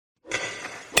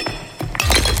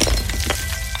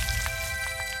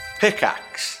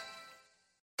Pickaxe.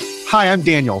 Hi, I'm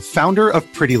Daniel, founder of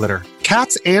Pretty Litter.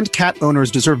 Cats and cat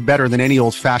owners deserve better than any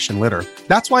old-fashioned litter.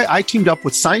 That's why I teamed up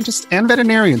with scientists and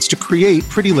veterinarians to create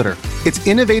Pretty Litter. Its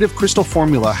innovative crystal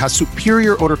formula has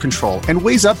superior odor control and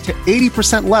weighs up to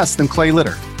 80% less than clay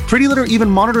litter. Pretty Litter even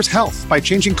monitors health by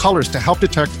changing colors to help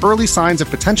detect early signs of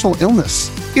potential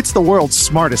illness. It's the world's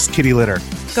smartest kitty litter.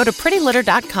 Go to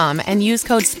prettylitter.com and use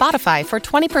code SPOTIFY for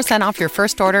 20% off your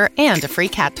first order and a free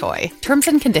cat toy. Terms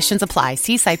and conditions apply.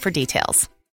 See site for details.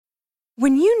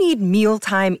 When you need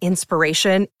mealtime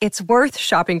inspiration, it's worth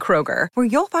shopping Kroger, where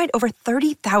you'll find over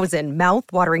 30,000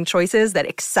 mouth-watering choices that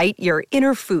excite your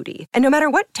inner foodie. And no matter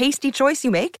what tasty choice you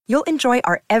make, you'll enjoy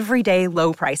our everyday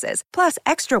low prices, plus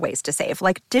extra ways to save,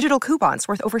 like digital coupons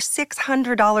worth over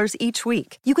 $600 each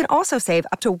week. You can also save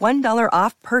up to $1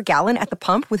 off per gallon at the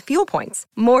pump with fuel points.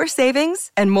 More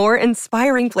savings and more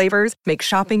inspiring flavors make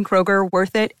shopping Kroger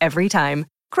worth it every time.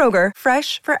 Kroger,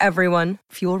 fresh for everyone.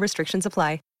 Fuel restrictions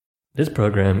apply. This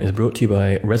program is brought to you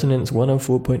by Resonance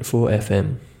 104.4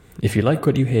 FM. If you like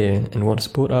what you hear and want to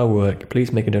support our work,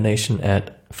 please make a donation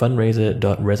at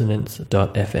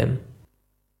fundraiser.resonance.fm.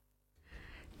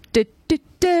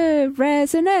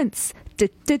 Resonance.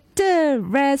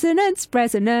 Resonance.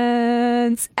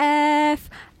 Resonance. FM.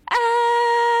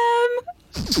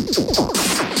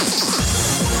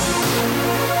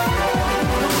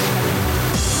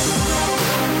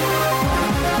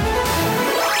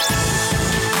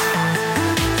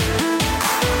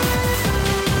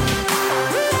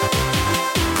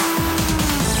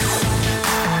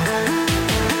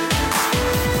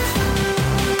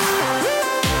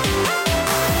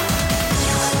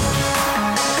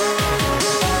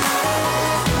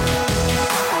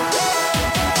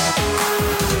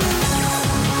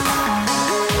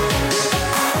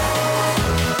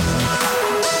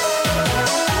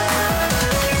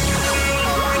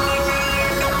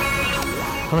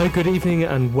 Hello, good evening,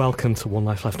 and welcome to One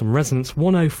Life Left on Resonance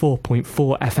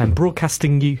 104.4 FM,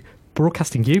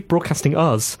 broadcasting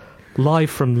us live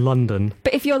from London.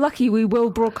 But if you're lucky, we will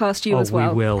broadcast you as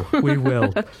well. We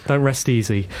will. Don't rest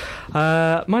easy.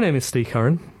 My name is Steve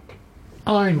Curran.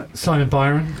 I'm Simon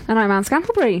Byron. And I'm Anne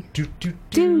Scantlebury.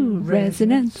 Do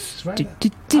resonance.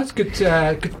 That's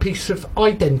a good piece of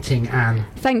identing, Anne.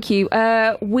 Thank you.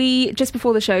 We just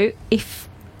before the show,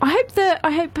 I hope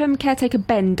caretaker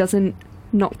Ben doesn't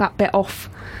knock that bit off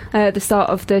the start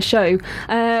of the show.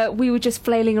 We were just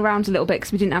flailing around a little bit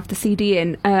because we didn't have the CD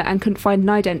in and couldn't find an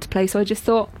ident to play, so I just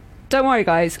thought, don't worry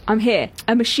guys, I'm here,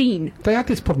 a machine. They had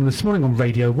this problem this morning on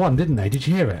Radio 1, didn't they? Did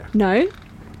you hear it? No.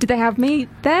 Did they have me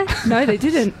there? No, they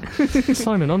didn't.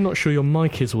 Simon, I'm not sure your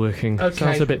mic is working. Okay.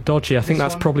 Sounds a bit dodgy. I think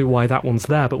that's probably why that one's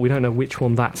there, but we don't know which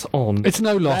one that's on. It's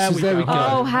no loss. There we go.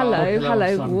 Oh,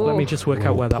 hello. Let me just work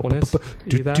out where that one is. Are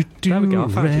you there? There we go. I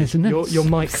found you. Your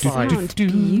mic's live. Sound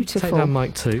beautiful. Take that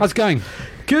mic too. How's it going?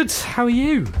 Good. How are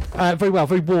you? Very well.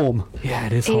 Very warm. Yeah,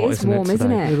 it is hot, It is warm,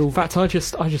 isn't it? In fact, I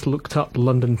just looked up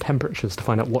London temperatures to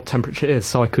find out what temperature it is,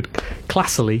 so I could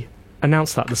classily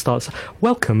announce that at the start. So,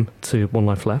 welcome to One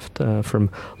Life Left from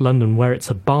London, where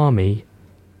it's a balmy.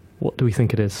 What do we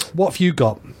think it is? What have you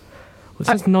got? Well, it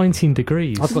says 19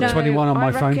 degrees. I've got 21 on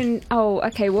my phone. Oh,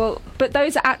 okay, well, but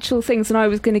those are actual things and I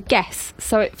was going to guess.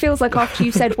 So it feels like after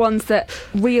you said ones that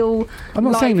real... I'm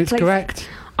not saying it's correct.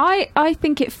 I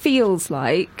think it feels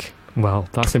like... Well,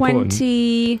 that's important.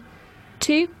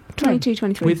 22,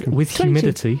 23. With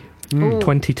humidity,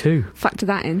 22. Factor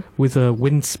that in. With a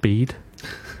wind speed...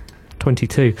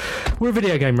 22. We're a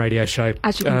video game radio show.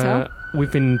 As you can tell.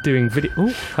 We've been doing video...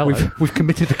 Oh, hello. We've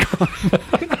committed a crime.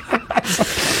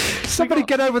 Somebody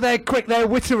get over there quick, they're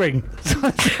wittering.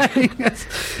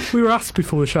 We were asked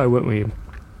before the show, weren't we? Do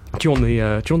you want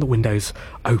the windows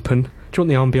open? Do you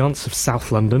want the ambience of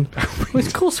South London? Well,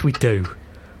 of course we do.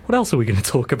 What else are we going to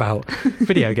talk about?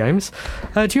 Video games.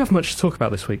 Do you have much to talk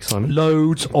about this week, Simon?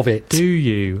 Loads of it. Do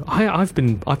you? I've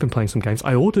been playing some games.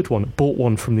 I ordered one, bought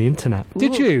one from the internet.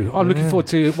 Did you? I'm looking forward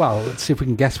to. Well, let's see if we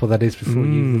can guess what that is before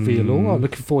you reveal all. I'm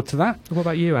looking forward to that. What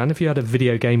about you, Anne? Have you had a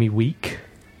video gamey week?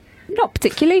 Not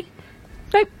particularly.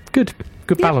 Nope. Good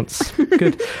balance.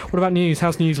 Good. What about news?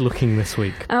 How's news looking this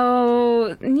week?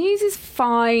 Oh, news is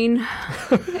fine.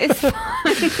 It's fine.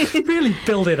 Really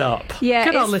build it up. Yeah,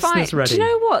 Get our it's listeners fine. ready. Do you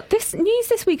know what? This news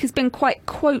this week has been quite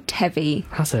quote heavy.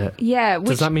 Has it? Yeah.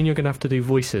 Does that mean you're going to have to do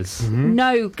voices? Mm-hmm.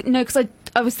 No, because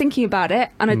I was thinking about it,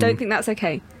 and I don't think that's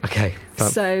okay. Okay.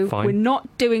 So fine. we're not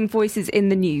doing voices in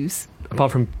the news.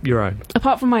 Apart from your own?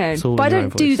 Apart from my own. But I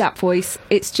don't do that voice.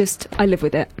 It's just, I live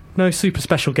with it. No super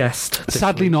special guest?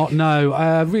 Sadly not,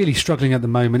 no. Really struggling at the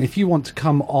moment. If you want to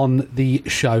come on the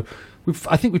show,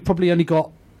 I think we've probably only got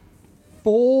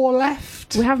 4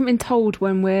 left. We haven't been told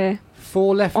when we're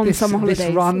 4 left on this summer holidays.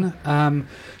 This run.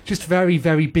 Just very,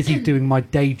 very busy doing my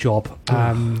day job.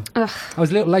 I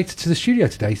was a little later to the studio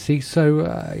today, so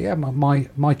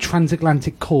my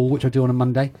transatlantic call, which I do on a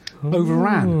Monday,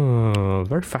 overran. Oh,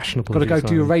 very fashionable. Got to go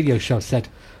do a radio show, I said.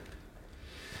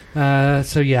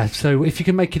 So if you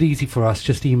can make it easy for us,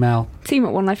 just email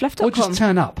team@onelifeleft.com. or just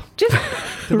turn up. Just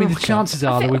The chances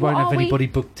are that we won't have anybody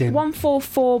booked in.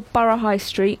 144 Borough High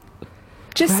Street.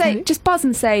 Just buzz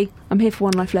and say, I'm here for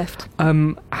One Life Left.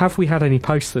 Have we had any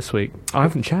posts this week? I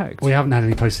haven't checked. We haven't had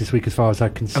any posts this week as far as I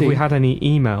can see. Have we had any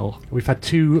email? We've had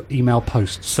 2 email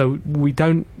posts. So we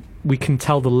can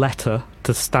tell the letter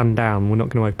to stand down. We're not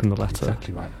going to open the letter.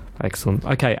 Exactly right. Excellent.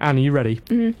 Okay, Anne, are you ready?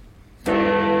 Mm-hmm.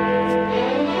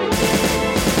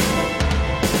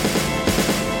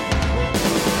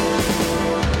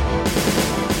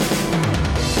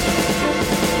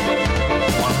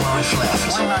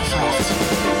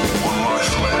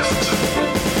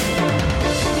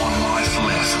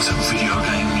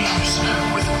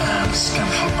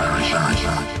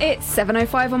 It's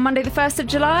 7:05 on Monday the 1st of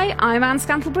July. I'm Anne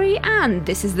Scantlebury and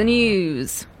this is the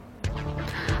news.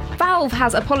 Valve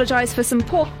has apologised for some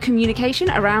poor communication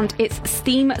around its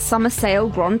Steam Summer Sale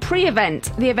Grand Prix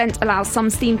event. The event allows some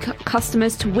Steam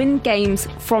customers to win games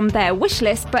from their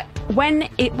wishlist, but when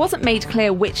it wasn't made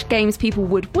clear which games people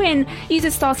would win,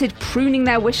 users started pruning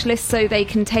their wishlist so they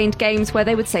contained games where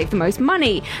they would save the most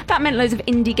money. That meant loads of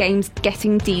indie games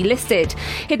getting delisted.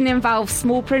 Hidden in Valve's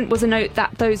small print was a note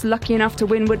that those lucky enough to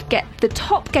win would get the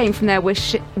top game from their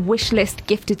wish list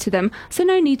gifted to them, so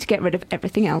no need to get rid of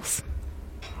everything else.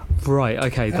 Right,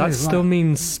 okay, that still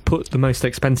means put the most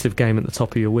expensive game at the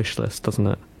top of your wish list, doesn't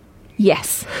it?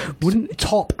 Yes. Wouldn't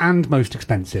top and most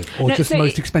expensive, or No, just so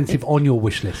most expensive on your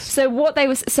wish list? So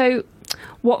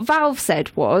what Valve said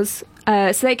was,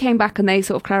 so they came back and they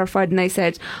sort of clarified and they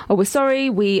said, "Oh, we're sorry.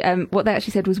 What they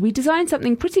actually said was we designed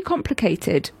something pretty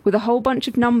complicated with a whole bunch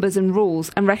of numbers and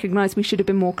rules, and recognised we should have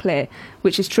been more clear,"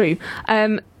 which is true.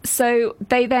 So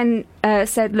they then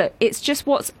said, look, it's just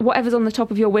whatever's on the top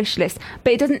of your wish list,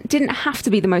 but it didn't have to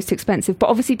be the most expensive. But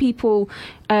obviously people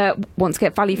want to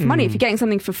get value for money. If you're getting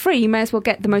something for free, you may as well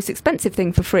get the most expensive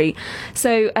thing for free.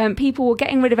 So people were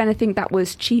getting rid of anything that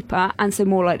was cheaper, and so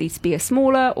more likely to be a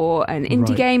smaller or an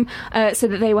indie game, so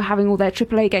that they were having all their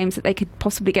AAA games that they could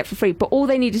possibly get for free. But all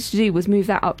they needed to do was move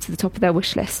that up to the top of their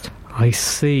wish list. I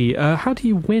see. How do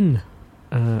you win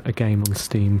a game on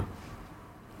Steam?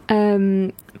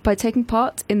 By taking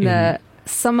part in the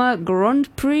Summer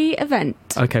Grand Prix event.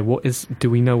 Okay, do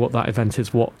we know what that event is?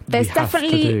 There's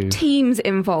definitely teams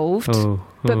involved,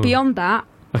 but beyond that,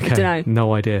 okay, I don't know.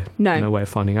 No idea. No way of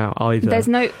finding out either.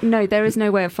 There is no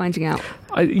way of finding out.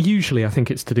 Usually I think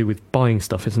it's to do with buying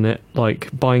stuff, isn't it? Like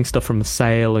buying stuff from a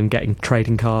sale and getting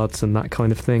trading cards and that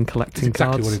kind of thing, collecting That's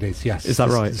cards. exactly what it is, yes. Is that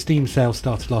right? The Steam sale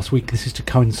started last week. This is to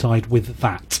coincide with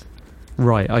that.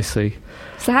 Right, I see.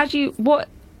 So how do you... What?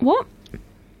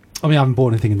 I mean, I haven't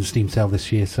bought anything in the Steam sale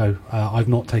this year, so I've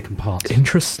not taken part.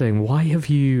 Interesting. Why have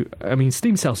you... I mean,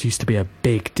 Steam sales used to be a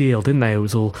big deal, didn't they? It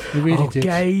was all, did.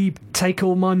 Gabe, take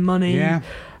all my money. Yeah.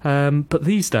 But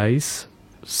these days,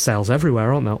 sales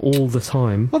everywhere, aren't there? All the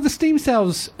time. Well, the Steam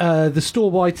sales, the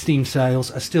store-wide Steam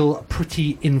sales are still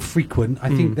pretty infrequent. I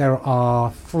think there are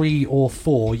 3 or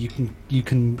 4 you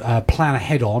can plan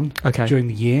ahead on during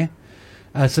the year.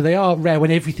 So they are rare when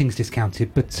everything's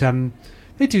discounted, but...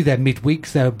 they do their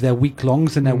midweeks, their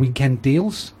week-longs and their weekend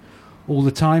deals all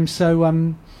the time. So,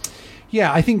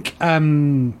 I think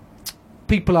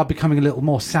people are becoming a little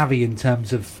more savvy in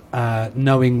terms of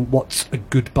knowing what's a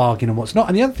good bargain and what's not.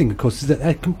 And the other thing, of course, is that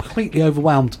they're completely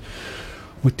overwhelmed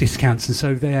with discounts. And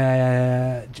so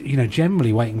they're,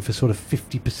 generally waiting for sort of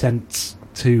 50%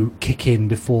 to kick in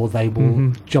before they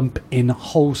will jump in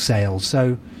wholesale.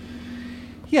 So...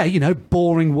 yeah,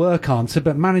 boring work answer,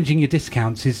 but managing your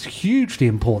discounts is hugely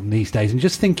important these days. And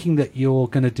just thinking that you're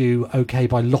going to do okay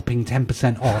by lopping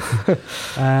 10% off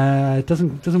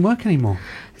doesn't work anymore.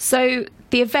 So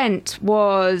the event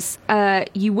was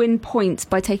you win points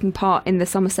by taking part in the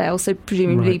summer sale, so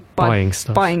presumably by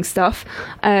buying stuff.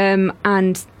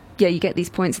 And yeah, you get these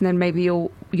points, and then maybe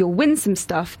you'll win some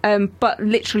stuff. But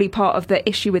literally part of the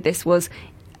issue with this was,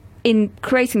 in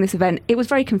creating this event, it was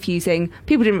very confusing.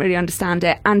 People didn't really understand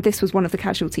it, and this was one of the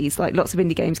casualties, like lots of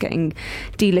indie games getting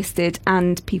delisted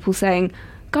and people saying,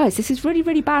 guys, this is really,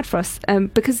 really bad for us,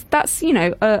 because that's,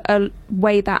 a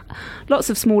way that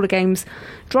lots of smaller games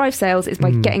drive sales is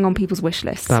by getting on people's wish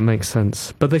lists. That makes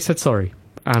sense. But they said sorry,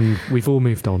 and we've all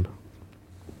moved on.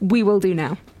 We will do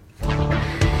now.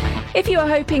 If you are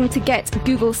hoping to get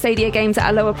Google Stadia games at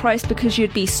a lower price because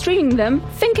you'd be streaming them,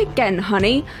 think again,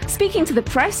 honey. Speaking to the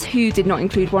press, who did not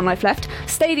include One Life Left,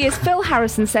 Stadia's Phil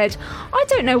Harrison said, "I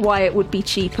don't know why it would be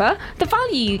cheaper. The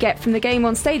value you get from the game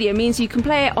on Stadia means you can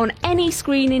play it on any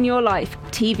screen in your life.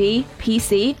 TV,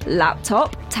 PC,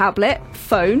 laptop, tablet,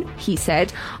 phone," he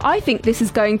said. "I think this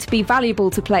is going to be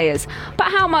valuable to players.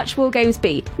 But how much will games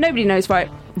be? Nobody knows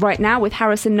right now, with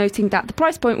Harrison noting that the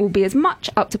price point will be as much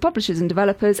up to publishers and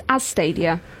developers as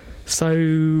Stadia." So,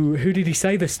 who did he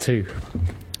say this to?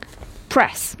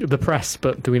 Press. The press,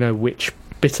 but do we know which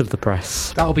bit of the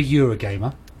press? That'll be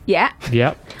Eurogamer. Yeah.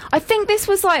 Yep. I think this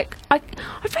was like... I've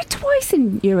read twice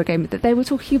in Eurogamer that they were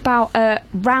talking about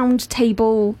round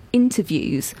table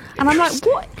interviews. And I'm like,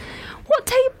 what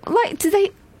table... Like, do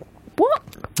they... What?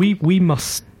 We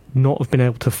must not have been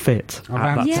able to fit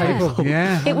at that table.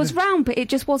 Yeah. It was round, but it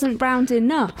just wasn't round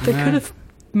enough. They could have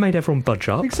made everyone budge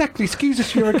up. Exactly. Excuse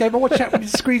us, Eurogamer. Watch out when you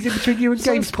squeeze in between you and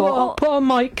GameSpot. Put a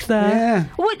mic there. Yeah.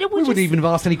 We wouldn't even have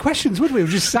asked any questions, would we? We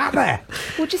just sat there.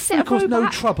 We'll just sit Of course, no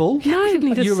back. trouble. No,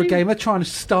 Eurogamer trying to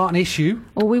start an issue.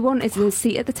 all we want is a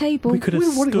seat at the table. We could have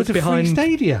What was stood a free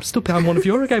Stadia? stood behind one of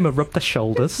Eurogamer, rubbed their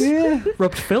shoulders. Yeah.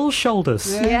 Rubbed Phil's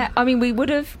shoulders. Yeah, I mean, we would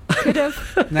have, could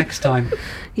have. Next time.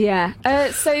 Yeah.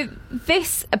 So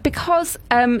this, because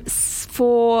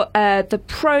for the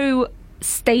Pro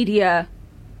Stadia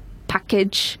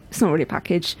package, it's not really a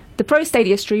package, the Pro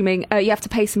Stadia streaming, you have to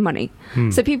pay some money.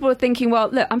 So people are thinking, well,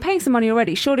 look, I'm paying some money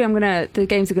already. Surely the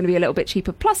games are going to be a little bit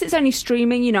cheaper. Plus, it's only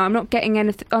streaming. You know, I'm not getting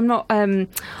anything. I'm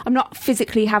not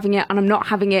physically having it, and I'm not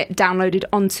having it downloaded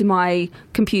onto my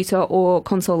computer or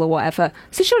console or whatever.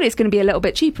 So surely it's going to be a little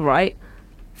bit cheaper, right?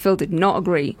 Phil did not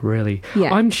agree. Really?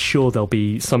 Yeah. I'm sure there'll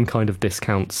be some kind of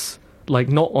discounts. Like,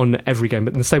 not on every game,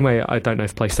 but in the same way, I don't know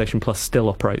if PlayStation Plus still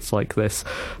operates like this,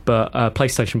 but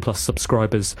PlayStation Plus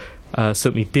subscribers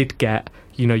certainly did get,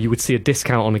 you know, you would see a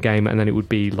discount on a game and then it would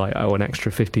be like, an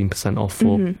extra 15% off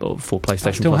for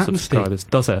PlayStation Plus subscribers.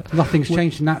 Does it? Nothing's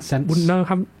changed in that sense. Wouldn't know,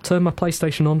 haven't turned my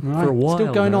PlayStation on for a while.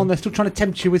 Still going now. on. They're still trying to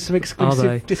tempt you with some exclusive...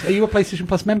 Are you a PlayStation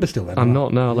Plus member still then? I'm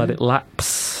not, no, I'll let it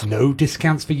lapse. No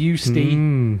discounts for you,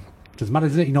 Steve. Doesn't matter,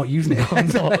 does it? You're not using it. I'm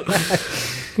not.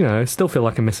 You know, I still feel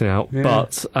like I'm missing out. Yeah.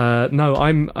 But no,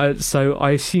 I'm. So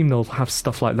I assume they'll have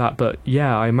stuff like that. But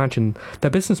yeah, I imagine their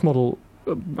business model.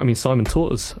 I mean, Simon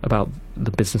taught us about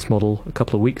the business model a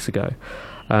couple of weeks ago.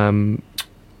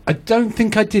 I don't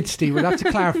think I did, Steve. We'll have to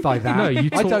clarify that. No,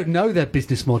 I don't know their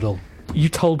business model. You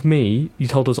told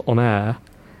us on air.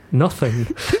 Nothing.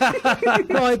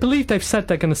 No, I believe they've said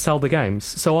they're going to sell the games.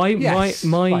 So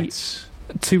my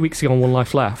 2 weeks ago on One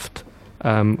Life Left,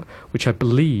 which I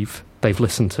believe they've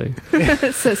listened to.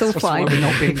 So it's all fine.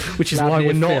 Which is why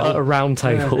we're not at a round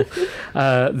table.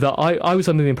 That I was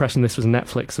under the impression this was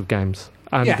Netflix of games.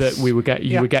 And that we were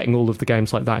you were getting all of the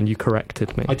games like that, and you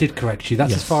corrected me. I did correct you.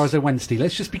 That's as far as I went, Steve.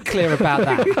 Let's just be clear about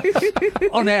that.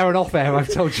 On air and off air, I've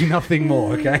told you nothing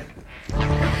more, okay?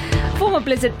 Former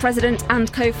Blizzard president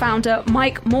and co-founder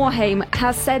Mike Morhaime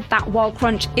has said that while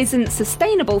crunch isn't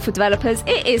sustainable for developers,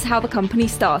 it is how the company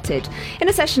started. In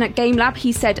a session at Game Lab,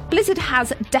 he said, "Blizzard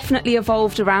has definitely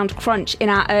evolved around crunch. In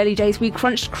our early days, we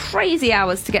crunched crazy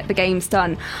hours to get the games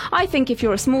done. I think if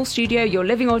you're a small studio, you're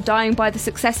living or dying by the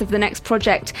success of the next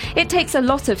project. It takes a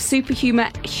lot of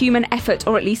superhuman effort,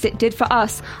 or at least it did for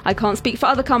us. I can't speak for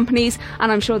other companies,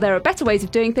 and I'm sure there are better ways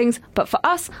of doing things, but for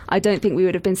us, I don't think we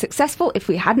would have been successful if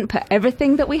we hadn't put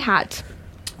everything that we had."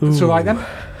 It's all right then.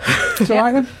 It's all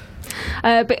right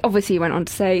then. But obviously he went on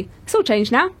to say, it's all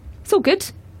changed now. It's all good.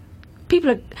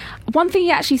 One thing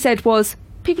he actually said was,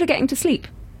 people are getting to sleep.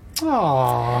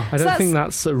 Aww. I don't think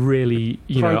that's a really,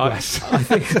 progress.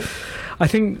 I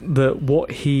think that what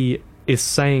he is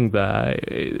saying there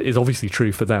is obviously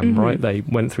true for them, right? They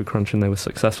went through crunch and they were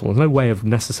successful. There's no way of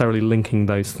necessarily linking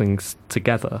those things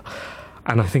together.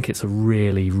 And I think it's a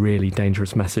really, really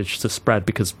dangerous message to spread,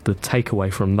 because the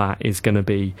takeaway from that is going to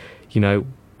be,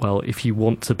 well, if you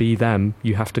want to be them,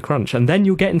 you have to crunch. And then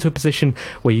you'll get into a position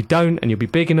where you don't, and you'll be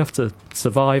big enough to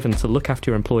survive and to look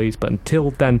after your employees. But until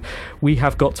then, we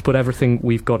have got to put everything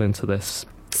we've got into this.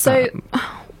 So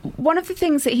one of the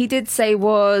things that he did say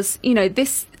was,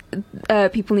 this...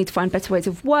 people need to find better ways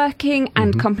of working,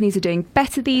 and companies are doing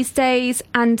better these days.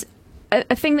 And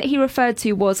a thing that he referred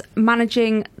to was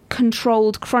managing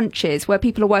controlled crunches, where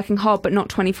people are working hard but not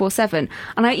 24/7.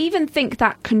 And I even think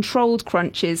that controlled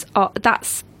crunches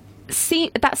that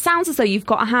sounds as though you've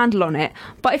got a handle on it.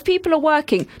 But if people are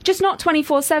working just not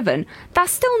 24/7,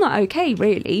 that's still not okay,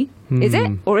 really. Is it?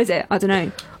 Or is it? I don't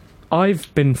know.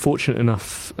 I've been fortunate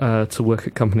enough to work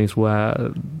at companies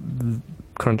where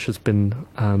crunch has been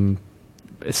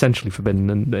essentially forbidden,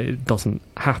 and it doesn't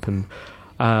happen.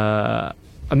 And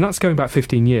that's going back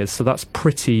 15 years, so that's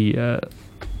pretty...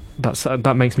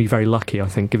 that makes me very lucky, I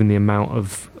think, given the amount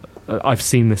of... I've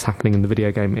seen this happening in the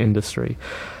video game industry.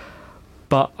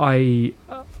 But I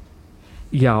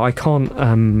can't...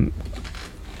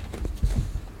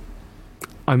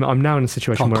 I'm now in a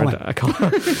situation where I can't.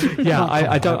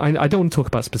 I don't want to talk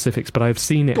about specifics, but I've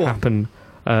seen it happen.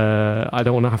 I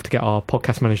don't want to have to get our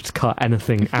podcast manager to cut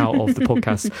anything out of the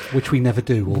podcast, which we never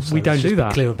do. Also, we don't do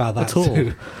that. Clear about that at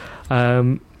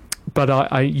all. But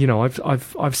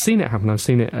I've seen it happen. I've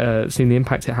seen the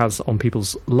impact it has on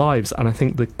people's lives, and I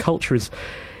think the culture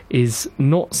is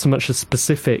not so much a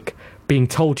specific being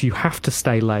told you have to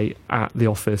stay late at the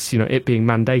office, it being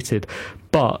mandated,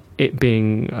 but it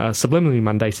being subliminally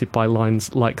mandated by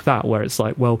lines like that, where it's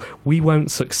like, well, we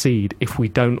won't succeed if we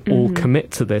don't all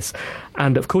commit to this.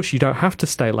 And of course, you don't have to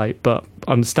stay late, but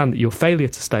understand that your failure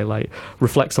to stay late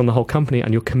reflects on the whole company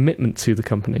and your commitment to the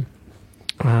company.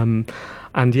 And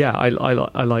yeah,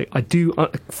 I do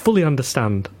fully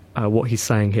understand what he's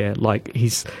saying here. Like,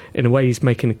 he's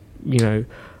making,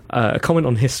 a comment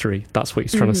on history. That's what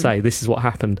he's trying to say. This is what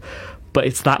happened. But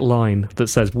it's that line that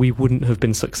says we wouldn't have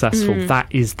been successful. That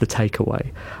is the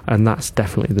takeaway. And that's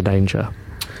definitely the danger.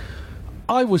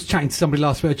 I was chatting to somebody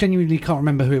last week. I genuinely can't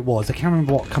remember who it was. I can't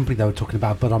remember what company they were talking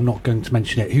about, but I'm not going to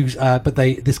mention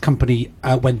it. This company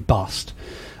went bust.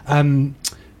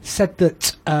 Said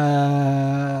that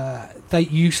they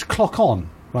used clock on.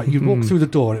 Right, you'd walk through the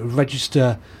door. It would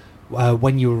register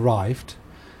when you arrived.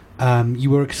 You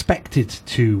were expected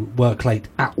to work late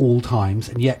at all times,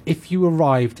 and yet if you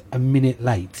arrived a minute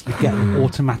late, you'd get an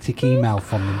automatic email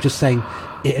from them just saying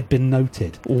it had been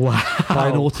noted by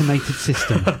an automated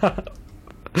system.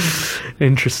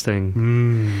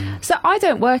 Interesting. So I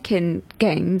don't work in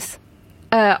games.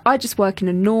 I just work in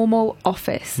a normal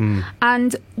office.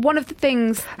 And one of the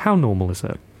things... How normal is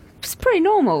it? It's pretty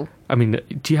normal. I mean,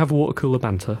 do you have water cooler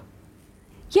banter?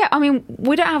 Yeah, I mean,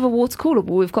 we don't have a water cooler,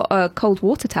 but we've got a cold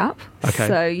water tap. Okay.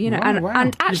 So,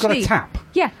 and actually... You've got a tap?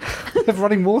 Yeah. They have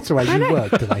running water where you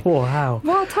work, do they? Wow.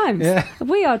 Wild times. Yeah.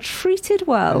 We are treated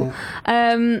well.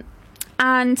 Yeah.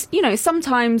 And,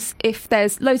 sometimes if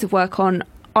there's loads of work on,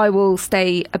 I will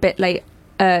stay a bit late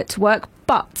to work.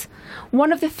 But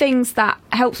one of the things that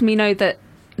helps me know that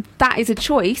is a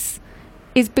choice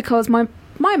is because my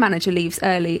manager leaves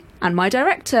early and my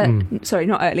director... Sorry,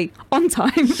 not early. On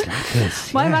time.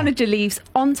 My manager leaves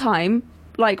on time,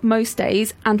 like most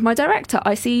days, and my director,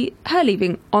 I see her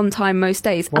leaving on time most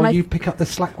days. Well, you pick up the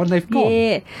slack when they've gone.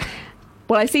 Yeah.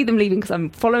 Well, I see them leaving because I'm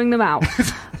following them out.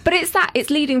 But it's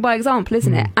leading by example,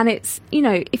 isn't it? And it's,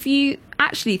 if you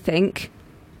actually think...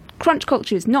 crunch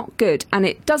culture is not good and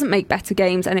it doesn't make better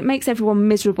games and it makes everyone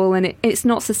miserable and it's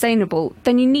not sustainable,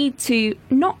 then you need to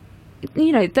not,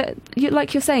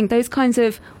 like you're saying, those kinds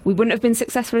of, we wouldn't have been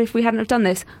successful if we hadn't have done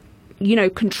this,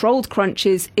 controlled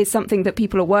crunches is something that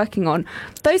people are working on.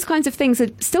 Those kinds of things are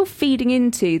still feeding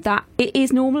into that it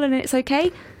is normal and it's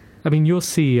okay. I mean, you're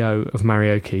CEO of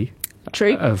Marioki.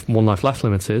 True. Of One Life Left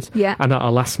Limited. Yeah. And at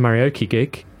our last Marioki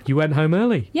gig, you went home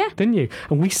early, didn't you?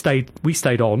 And we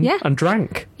stayed on and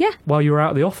drank while you were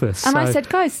out of the office. And I said,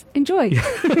 guys, enjoy.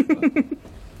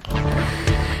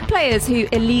 Players who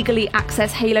illegally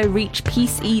access Halo Reach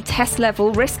PC test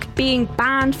level risk being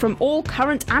banned from all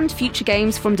current and future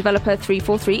games from developer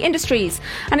 343 Industries.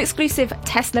 An exclusive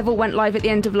test level went live at the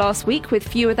end of last week with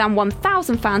fewer than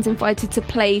 1,000 fans invited to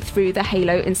play through the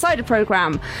Halo Insider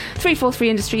program. 343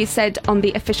 Industries said on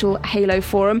the official Halo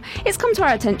forum, "It's come to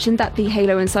our attention that the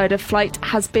Halo Insider flight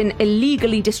has been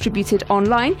illegally distributed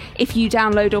online. If you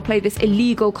download or play this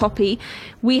illegal copy,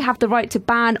 we have the right to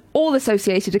ban all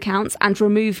associated accounts and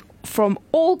remove you from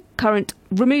all current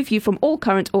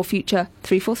or future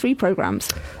 343 programs."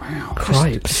 Wow.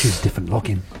 Cripes. Just use a different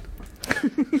login.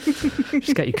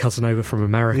 Just get your cousin over from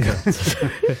America.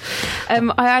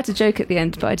 I had a joke at the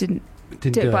end, but I didn't do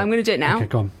it. But I'm going to do it now. Okay,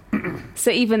 go on. So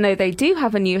even though they do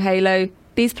have a new Halo,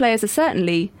 these players are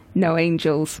certainly no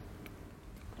angels.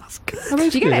 That's good.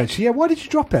 Did you get it? Yeah, why did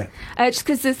you drop it? Just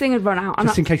because the thing had run out.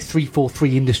 Just in case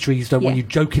 343 Industries don't want you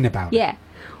joking about it. Yeah.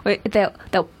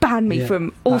 They'll ban me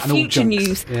from all future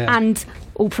news and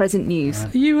all present news.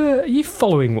 Are you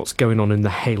following what's going on in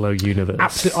the Halo universe?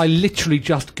 Absolutely. I literally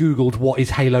just Googled what is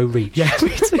Halo Reach. Yeah, me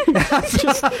too.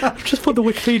 just put the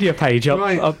Wikipedia page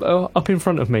up in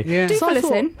front of me. Yeah. Do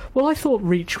listen. I thought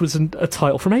Reach was a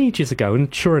title from ages ago,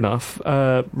 and sure enough,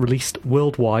 released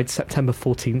worldwide September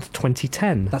 14th,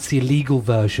 2010. That's the illegal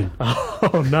version.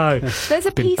 Oh no! There's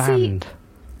a PC. Banned.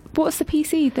 What's the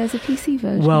PC? There's a PC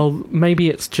version. Well, maybe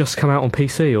it's just come out on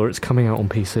PC, or it's coming out on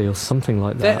PC, or something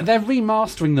like that. They're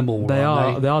remastering them all. They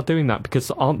are. They? They are doing that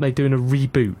because aren't they doing a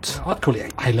reboot? I'd call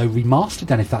it Halo Remastered,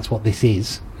 then, if that's what this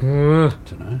is. I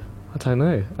don't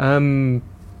know.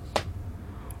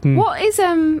 What is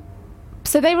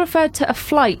So they referred to a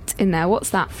flight in there.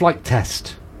 What's that? Flight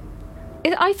Test.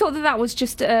 I thought that was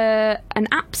just an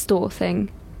App Store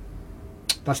thing.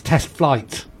 That's Test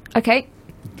Flight. Okay.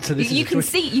 So this you can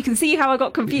see how I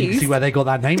got confused. You can see where they got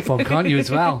that name from, can't you, as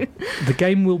well? The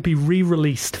game will be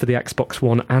re-released for the Xbox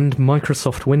One and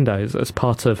Microsoft Windows as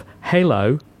part of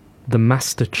Halo, the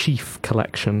Master Chief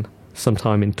Collection,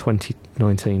 sometime in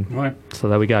 2019. Right. So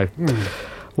there we go.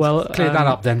 Well, clear that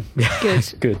up then.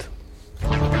 Good. Good.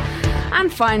 And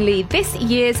finally, this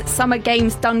year's Summer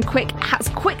Games Done Quick has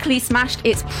quickly smashed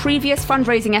its previous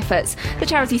fundraising efforts. The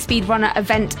charity speedrunner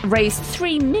event raised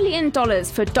 $3 million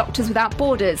for Doctors Without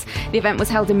Borders. The event was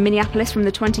held in Minneapolis from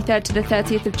the 23rd to the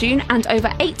 30th of June, and over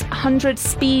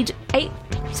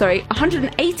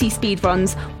 180 speed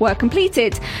runs were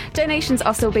completed. Donations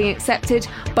are still being accepted,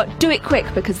 but do it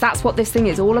quick because that's what this thing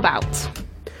is all about.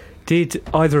 Did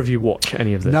either of you watch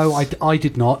any of this? No, I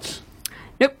did not.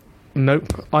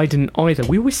 Nope, I didn't either.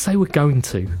 We always say we're going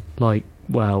to.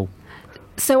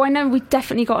 So I know we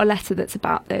definitely got a letter that's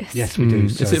about this. Yes, we do.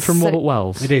 Is it from Robert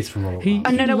Wells? It is from Robert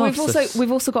Wells. No,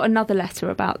 we've also got another letter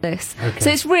about this. Okay. So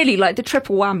it's really like the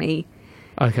triple whammy.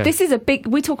 Okay. This is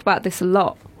we talk about this a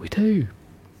lot. We do.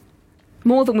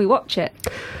 More than we watch it.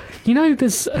 You know,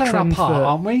 there's a trend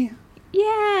aren't we?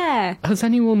 Yeah. Has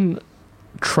anyone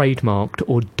trademarked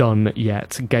or done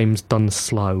yet games done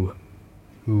slow?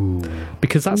 Ooh.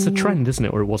 Because that's a trend, isn't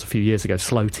it? Or it was a few years ago,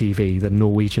 slow TV, the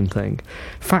Norwegian thing.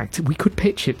 In fact, we could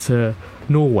pitch it to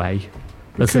Norway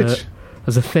as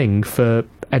a thing for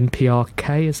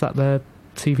NPRK. Is that their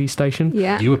TV station?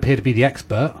 Yeah. You appear to be the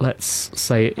expert. Let's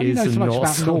say it is so not much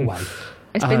about Norway.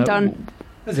 It's been done.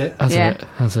 Has it? Has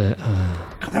it?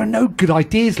 God, there are no good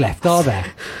ideas left, are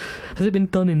there? Has it been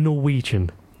done in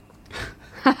Norwegian?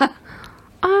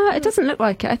 It doesn't look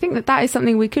like it. I think that is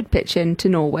something we could pitch into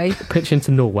Norway. Pitch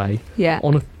into Norway? Yeah.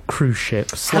 On a cruise ship.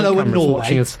 Hello,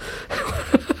 Norway.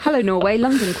 Hello, Norway.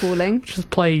 London calling. Just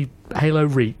play Halo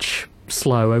Reach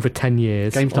slow over 10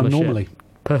 years. Game's done normally.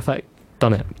 Perfect.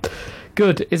 Done it.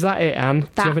 Good. Is that it, Anne?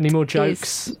 Do you have any more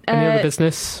jokes? Any other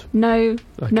business? No.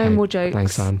 Okay. No more jokes.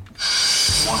 Thanks, Anne.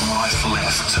 One Life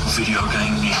Left video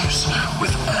game news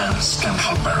with Anne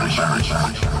Scantleberry.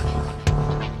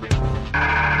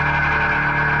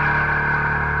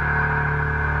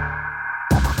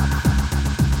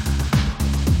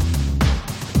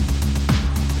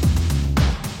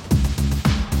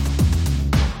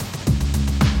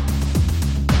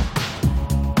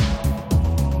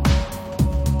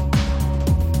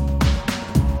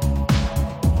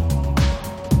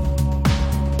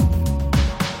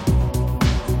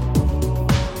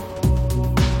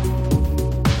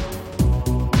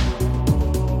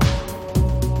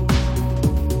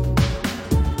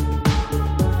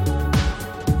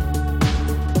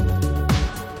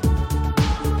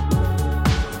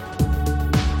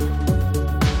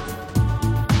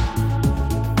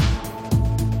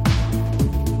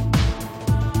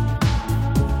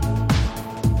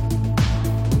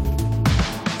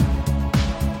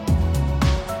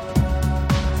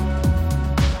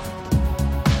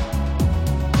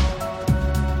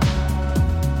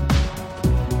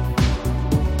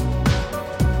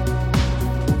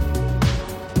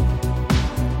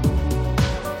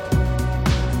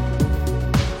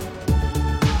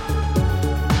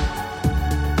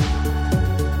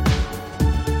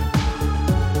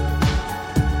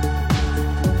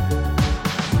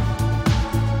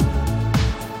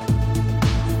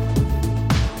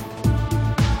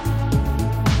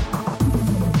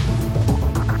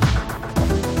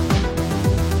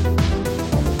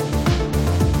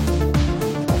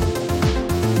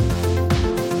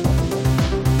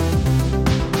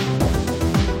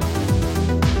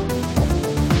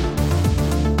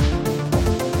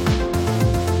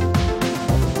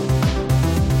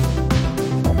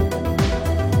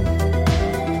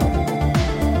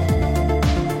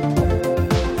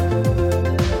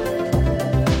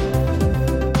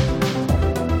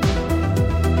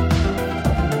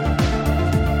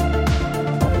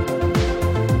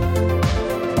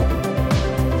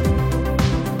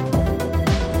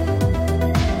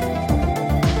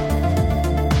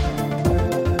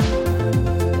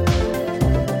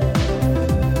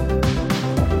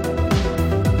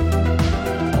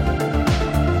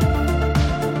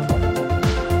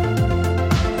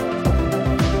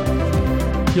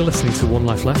 You're listening to One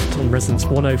Life Left on Resonance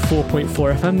 104.4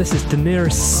 FM. This is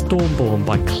Daenerys Stormborn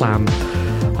by Clam.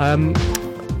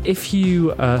 If you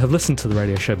have listened to the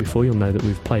radio show before, you'll know that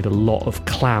we've played a lot of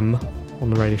Clam on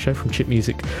the radio show from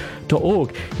chipmusic.org.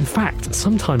 In fact,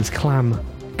 sometimes Clam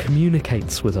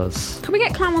communicates with us. Can we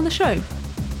get Clam on the show?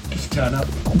 Just turn up.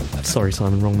 Sorry,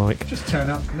 Simon, wrong mic. Just turn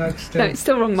up. No, it's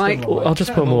still wrong mic. I'll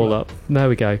just put them all up. There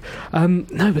we go.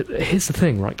 No, but here's the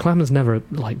thing, right? Clam has never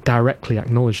directly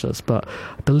acknowledged us, but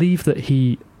I believe that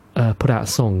he put out a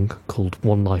song called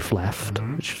One Life Left,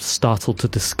 which was startled to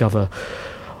discover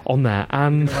on there.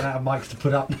 And run out of mics to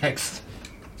put up next.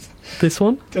 This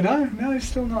one? Dunno. No, it's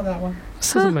still not that one.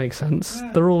 This doesn't make sense.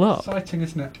 Yeah, they're all up. Exciting,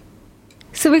 isn't it?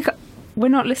 So we're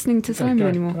not listening to Simon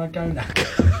anymore. Can I go now?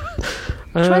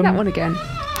 Try that one again.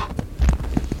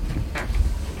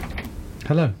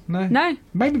 Hello. No. No.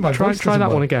 Maybe my voice try that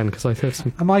work. one again because I heard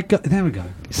some. There we go.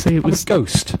 See, it was a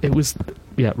ghost. It was.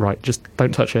 Yeah, right. Just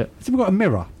don't touch it. So we've got a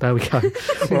mirror. There we go.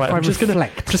 All right. I'm just gonna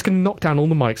knock down all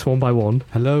the mics one by one.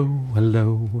 Hello.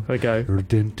 There we go.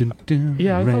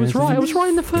 Yeah, I was right. I was right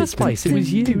in the first place. It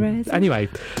was you. Anyway,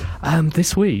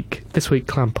 this week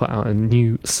Clam put out a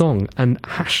new song and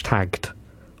hashtagged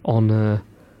on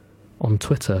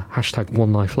Twitter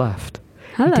 #OneLifeLeft.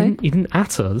 Hello. He didn't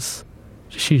at us.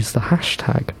 Just used the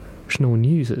hashtag, which no one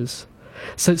uses.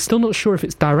 So it's still not sure if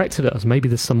it's directed at us. Maybe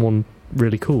there's someone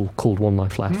really cool called One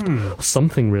Life Left, or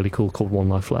something really cool called One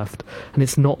Life Left, and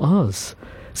it's not us.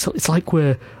 So it's like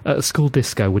we're at a school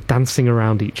disco. We're dancing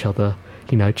around each other,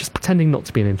 just pretending not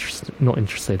to be not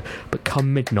interested. But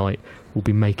come midnight, we'll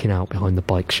be making out behind the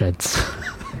bike sheds.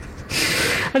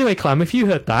 Anyway, Clam, if you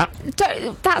heard that,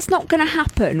 that's not going to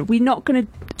happen. We're not going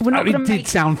to. It did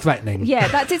sound threatening. Yeah,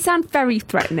 that did sound very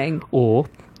threatening. Or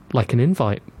like an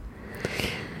invite.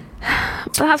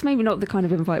 But that's maybe not the kind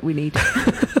of invite we need.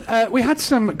 We had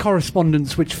some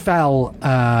correspondence which fell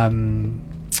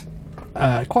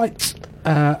quite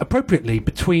appropriately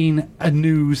between a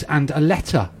news and a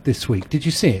letter this week. Did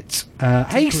you see it?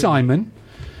 Hey, Simon.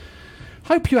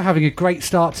 Hope you're having a great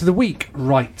start to the week,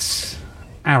 writes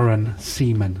Aaron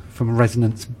Seaman from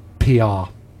Resonance PR.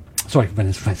 Sorry,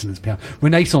 Resonance PR.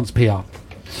 Renaissance PR.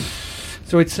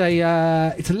 So it's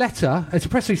a letter. It's a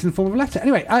press release in the form of a letter.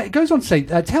 Anyway, it goes on to say,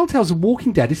 Telltale's The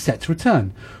Walking Dead is set to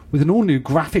return with an all-new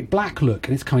graphic black look,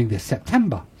 and it's coming this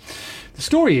September. The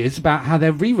story is about how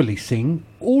they're re-releasing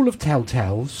all of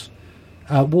Telltale's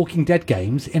Walking Dead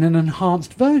games in an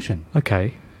enhanced version.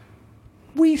 Okay.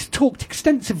 We've talked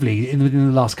extensively in the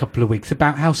last couple of weeks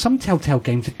about how some Telltale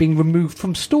games have been removed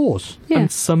from stores. Yeah.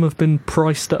 And some have been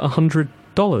priced at $100.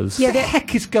 Yeah, what the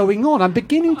heck is going on? I'm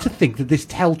beginning to think that this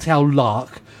Telltale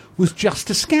lark was just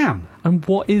a scam. And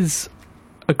what is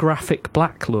a graphic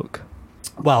black look?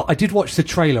 Well, I did watch the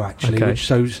trailer actually, which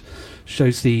shows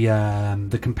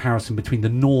the comparison between the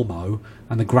Normo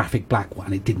and the graphic black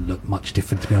one. It didn't look much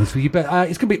different, to be honest with you, but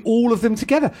it's going to be all of them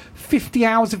together. 50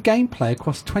 hours of gameplay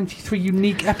across 23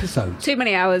 unique episodes. Too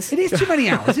many hours. It is too many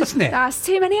hours, isn't it? That's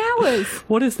too many hours.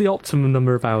 What is the optimum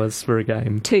number of hours for a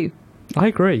game? 2. I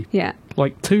agree. Yeah.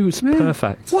 Like 2's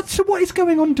perfect. What is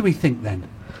going on, do we think, then?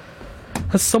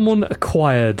 Has someone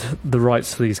acquired the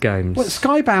rights to these games? Well,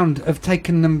 Skybound have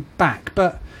taken them back,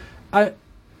 but,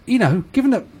 given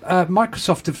that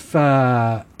Microsoft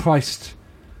have priced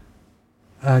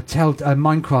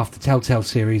Minecraft, the Telltale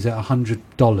series, at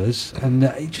 $100, and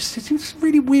it seems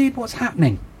really weird what's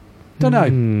happening. Don't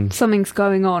know. Something's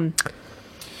going on.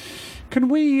 Can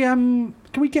we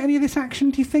get any of this action,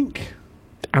 do you think?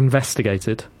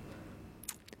 Investigated.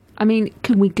 I mean,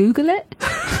 can we Google it?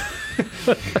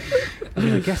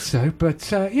 I guess so,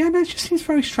 but it just seems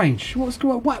very strange.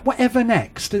 Whatever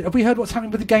next? Have we heard what's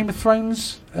happening with the Game of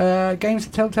Thrones games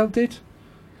that Telltale did?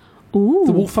 Ooh.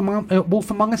 The Wolf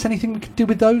Among Us. Anything we could do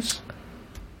with those?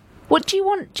 What do you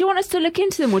want? Do you want us to look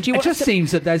into them, or do you? It just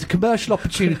seems that there's a commercial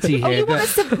opportunity here. Oh, you want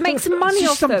us to make some money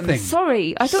off them?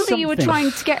 Sorry, I thought that you were Something.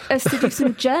 trying to get us to do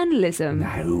some journalism.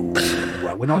 No,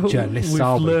 we're not journalists, We've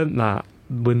are we? learnt that.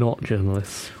 We're not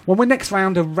journalists. When we're next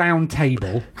round a round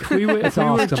table, If we were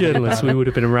journalists, we would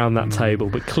have been around that table,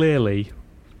 but clearly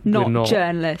we're not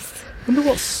journalists. I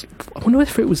wonder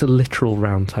if it was a literal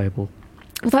round table.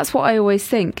 Well, that's what I always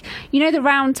think. You know, the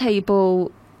round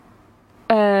table.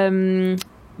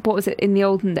 What was it in the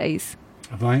olden days?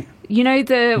 right? You know He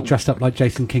dressed up like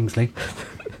Jason Kingsley.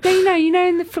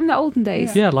 From the olden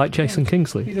days. Yeah, like Jason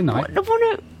Kingsley. He's a knight.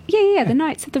 The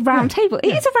Knights of the Round Table.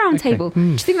 It is a round table. Do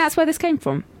you think that's where this came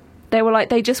from? They were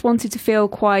they just wanted to feel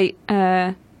quite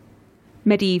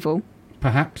medieval.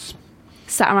 Perhaps.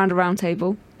 Sat around a round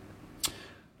table.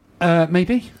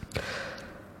 Maybe.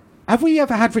 Have we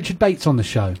ever had Richard Bates on the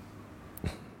show?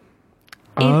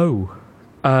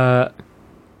 No.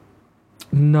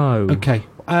 Okay.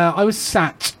 I was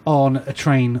sat on a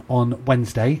train on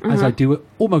Wednesday, as I do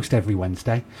almost every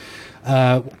Wednesday.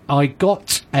 I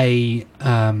got a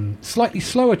slightly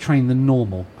slower train than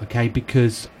normal, okay,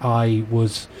 because I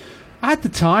had the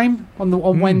time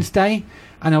on Wednesday,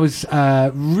 and I was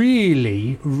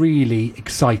really, really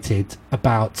excited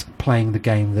about playing the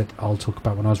game that I'll talk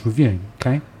about when I was reviewing,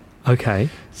 okay? Okay.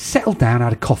 Settled down,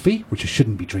 had a coffee, which I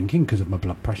shouldn't be drinking because of my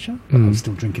blood pressure. But I'm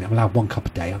still drinking. I'm allowed 1 cup a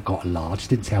day. I've got a large.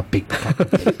 Didn't say how big the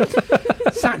cup is.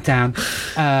 Sat down,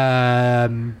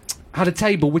 had a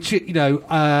table, which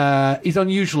is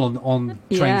unusual on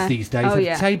trains these days. Oh,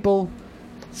 a table,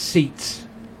 seats,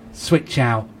 switch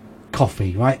out,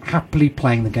 coffee. Right, happily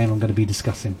playing the game I'm going to be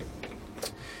discussing.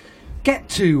 Get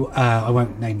to I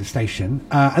won't name the station,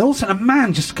 and all of a sudden a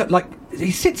man just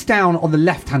he sits down on the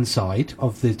left-hand side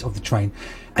of the train,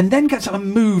 and then gets up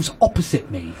and moves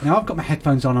opposite me. Now I've got my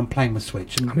headphones on, I'm playing my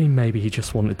Switch. And, I mean, maybe he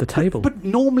just wanted the table. But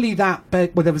normally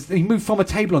he moved from a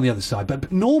table on the other side, but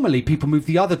normally people move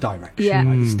the other direction. Yeah.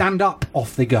 Right? Stand up,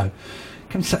 off they go.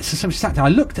 So somebody sat down, I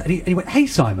looked at it, and he went, "Hey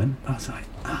Simon." I was like,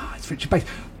 it's Richard Bates.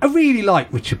 I really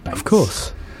like Richard Bates. Of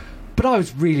course. But I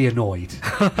was really annoyed.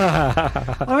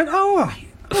 I went, "Oh, all right,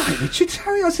 Richard."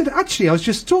 I said, "Actually, I was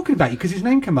just talking about you because his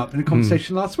name came up in a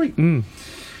conversation last week." He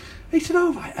said,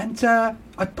 "Oh, right." And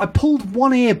I pulled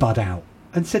one earbud out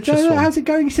and said, "How's it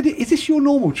going?" He said, "Is this your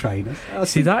normal train?"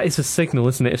 See, that is a signal,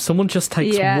 isn't it? If someone just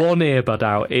takes one earbud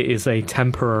out, it is a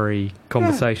temporary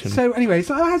conversation. Yeah. So anyway, he's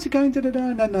like, "How's it going?"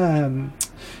 And then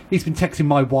he's been texting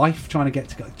my wife, trying to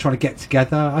get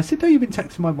together. I said, "No, you've been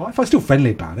texting my wife." I was still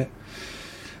friendly about it.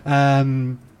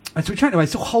 And so we tried away,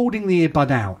 still holding the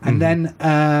earbud out, and then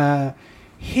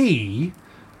he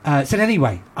said,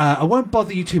 "Anyway, I won't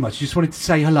bother you too much. I just wanted to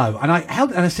say hello." And I held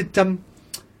it, and I said,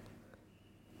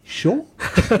 "Sure."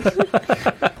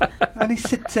 And he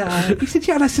said,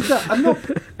 "Yeah." And I said, "Look,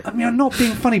 I'm not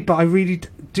being funny, but I really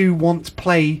do want to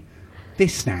play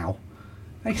this now."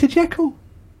 And he said, "Yeah, cool."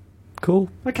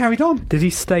 I carried on. Did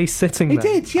he stay sitting there?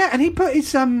 He did, yeah. And he put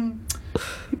his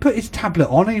tablet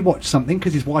on and he watched something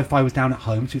because his Wi-Fi was down at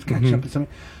home, so he was catching up with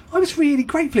something. I was really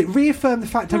grateful. It reaffirmed the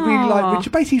fact I really like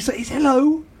Richard Bates. He's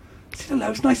hello. He said hello.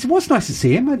 It was nice to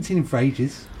see him. I hadn't seen him for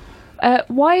ages.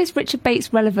 Why is Richard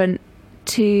Bates relevant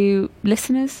to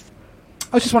listeners?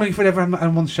 I was just wondering if we'd ever have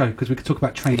him on the show because we could talk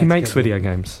about training. He makes video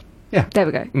games. Yeah. There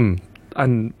we go.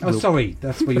 And sorry,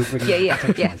 that's where you're bringing.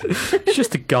 Yeah. It's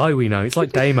just a guy we know. It's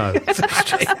like Damo.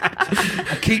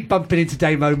 I keep bumping into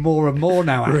Damo more and more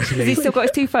now. Actually, has he still got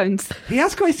his 2 phones? He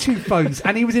has got his 2 phones,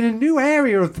 and he was in a new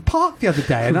area of the park the other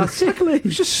day, and he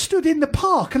just stood in the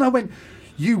park, and I went,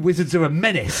 "You wizards are a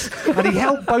menace," and he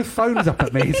held both phones up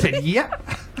at me and said, "Yep."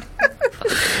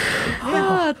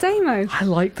 Damo. I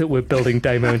like that we're building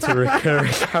Damo into a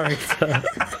recurring character.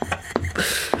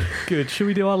 Good. Should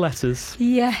we do our letters?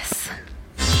 Yes.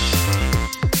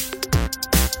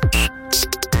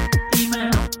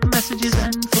 Email, messages,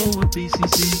 and forward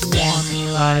BCC.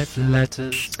 One Life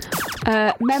letters.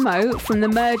 Memo from the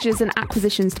Mergers and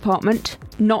Acquisitions Department,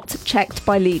 not checked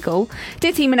by legal.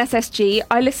 Dear team and SSG,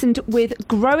 I listened with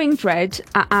growing dread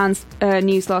at Anne's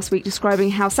news last week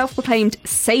describing how self-proclaimed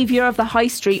saviour of the high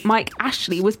street Mike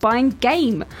Ashley was buying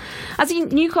game. As a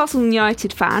Newcastle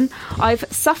United fan, I've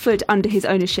suffered under his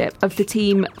ownership of the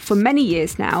team for many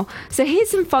years now, so here's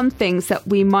some fun things that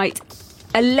we might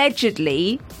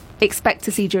allegedly expect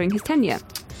to see during his tenure.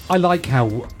 I like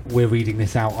how we're reading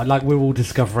this out. I like we're all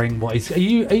discovering what is.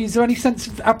 Is there any sense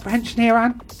of apprehension here,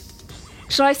 Anne?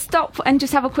 Shall I stop and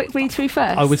just have a quick read through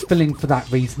first? I was filling for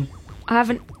that reason. I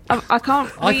haven't. I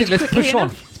can't. I think let's push on.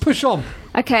 Let's push on.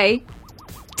 Okay.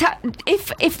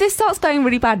 If this starts going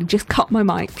really badly, just cut my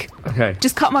mic. Okay.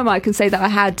 Just cut my mic and say that I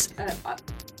had.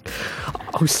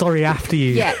 Oh, sorry. After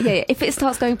you. Yeah. If it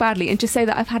starts going badly, and just say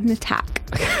that I've had an attack.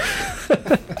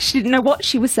 She didn't know what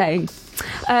she was saying.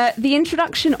 The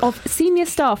introduction of senior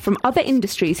staff from other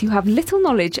industries who have little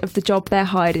knowledge of the job they're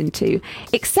hired into.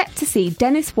 Expect to see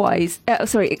Dennis Wise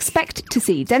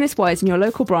in your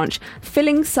local branch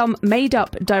filling some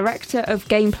made-up director of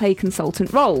gameplay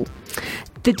consultant role.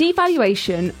 The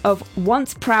devaluation of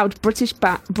once proud British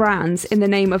brands in the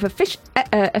name of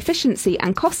efficiency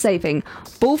and cost saving.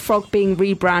 Bullfrog being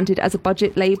rebranded as a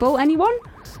budget label. Anyone?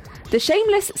 The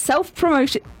shameless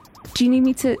self-promotion. Do you need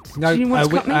me to? No, do you want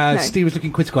to cut me? No. Steve was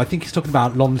looking critical. I think he's talking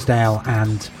about Lonsdale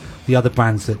and the other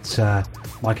brands that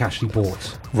Mike Ashley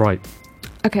bought. Right.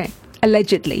 Okay.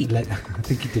 Allegedly. I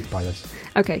think he did buy those.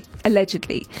 Okay,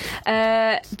 allegedly.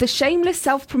 The shameless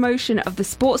self-promotion of the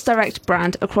Sports Direct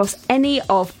brand across any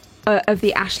of of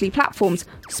the Ashley platforms,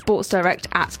 Sports Direct,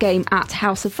 @Game,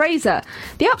 @House of Fraser.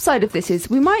 The upside of this is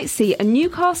we might see a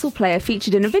Newcastle player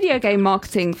featured in a video game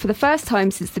marketing for the first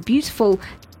time since the beautiful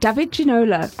David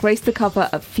Ginola graced the cover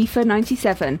of FIFA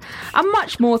 97. And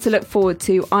much more to look forward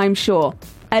to, I'm sure.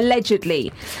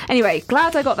 Allegedly. Anyway,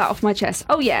 glad I got that off my chest.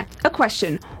 Oh yeah, a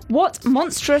question. What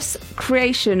monstrous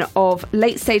creation of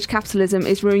late-stage capitalism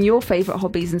is ruining your favourite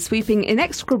hobbies and sweeping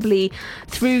inexorably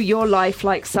through your life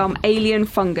like some alien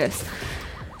fungus?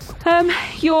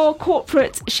 Your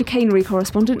corporate chicanery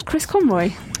correspondent, Chris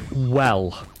Conroy.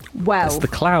 Well. It's the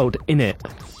cloud, innit?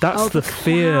 That's the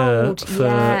fear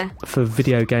for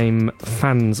video game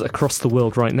fans across the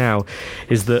world right now,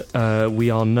 is that we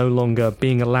are no longer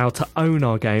being allowed to own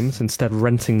our games, instead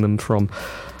renting them from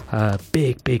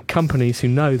big companies who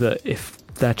know that if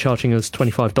they're charging us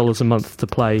 $25 a month to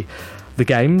play the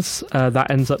games, that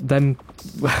ends up them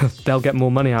they'll get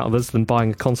more money out of us than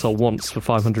buying a console once for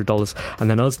 $500 and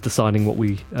then us deciding what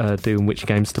we do and which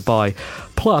games to buy.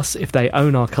 Plus, if they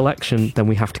own our collection, then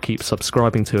we have to keep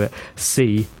subscribing to it.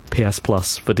 See PS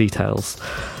Plus for details.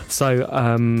 So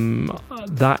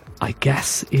that, I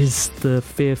guess, is the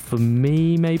fear for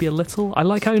me, maybe a little. I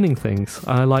like owning things.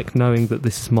 I like knowing that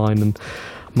this is mine and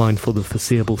mine for the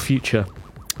foreseeable future,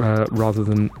 rather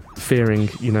than fearing,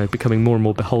 becoming more and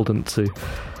more beholden to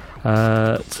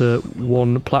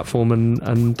one platform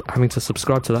and having to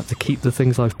subscribe to that to keep the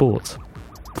things I've bought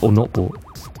or not bought.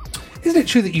 Isn't it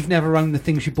true that you've never owned the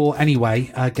things you bought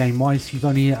anyway, game-wise? You've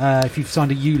only, if you've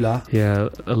signed a EULA. Yeah,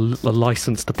 a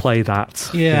license to play that.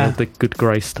 Yeah. The good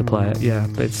grace to play it. Yeah,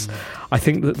 I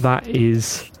think that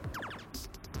is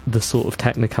the sort of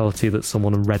technicality that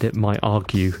someone on Reddit might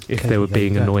argue if they were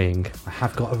being annoying. I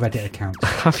have got a Reddit account.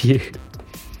 Have you?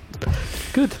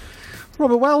 Good.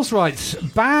 Robert Wells writes,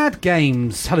 bad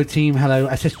games. Hello team, hello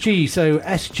SSG. So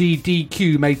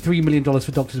SGDQ made $3 million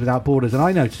for Doctors Without Borders, and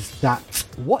I noticed that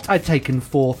what I'd taken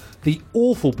for the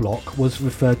awful block was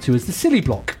referred to as the silly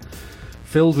block.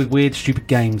 Filled with weird, stupid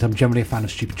games. I'm generally a fan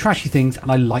of stupid, trashy things,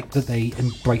 and I like that they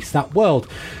embrace that world.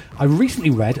 I recently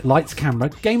read Lights, Camera,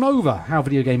 Game Over, How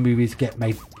Video Game Movies Get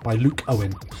Made by Luke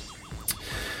Owen.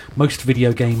 Most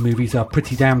video game movies are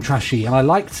pretty damn trashy, and I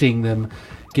liked seeing them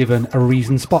given a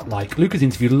reason spotlight. Luke has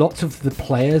interviewed lots of the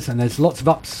players, and there's lots of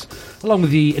ups along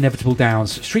with the inevitable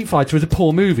downs. Street Fighter is a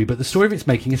poor movie, but the story of its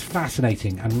making is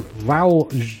fascinating, and Raul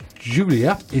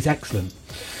Julia is excellent.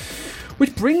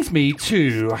 Which brings me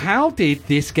to How Did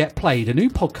This Get Played? A new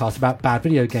podcast about bad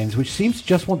video games, which seems to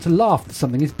just want to laugh that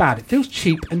something is bad. It feels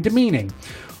cheap and demeaning.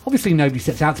 Obviously, nobody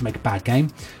sets out to make a bad game.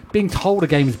 Being told a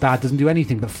game is bad doesn't do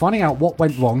anything, but finding out what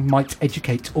went wrong might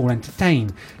educate or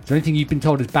entertain. Is there anything you've been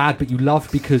told is bad but you love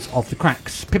because of the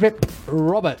cracks? Pip,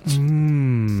 Robert.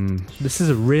 This is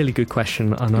a really good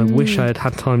question, and I wish I had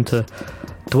had time to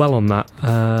dwell on that.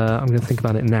 I'm going to think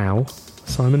about it now.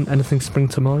 Simon, anything spring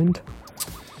to mind?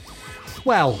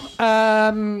 Well,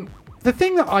 the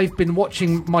thing that I've been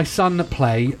watching my son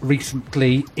play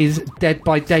recently is Dead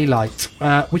by Daylight,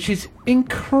 which is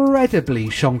incredibly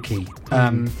shonky,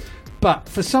 but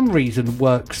for some reason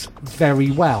works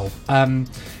very well.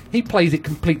 He plays it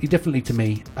completely differently to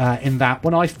me in that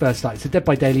when I first started, so Dead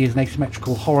by Daylight is an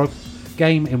asymmetrical horror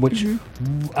game in which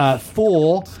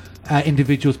 4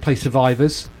 individuals play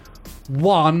survivors,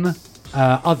 one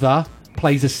other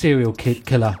plays a serial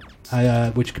killer.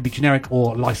 Which could be generic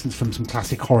or licensed from some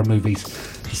classic horror movies.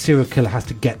 The serial killer has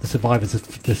to get the survivors.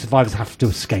 The survivors have to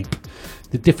escape.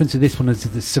 The difference of this one is that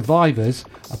the survivors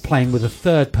are playing with a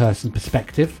third-person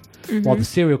perspective, while the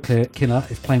serial killer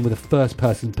is playing with a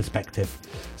first-person perspective.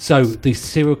 So the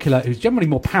serial killer, who's generally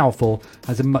more powerful,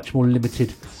 has a much more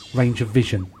limited range of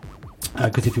vision.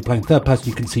 Because if you're playing third person,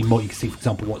 you can see more. You can see, for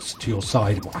example, what's to your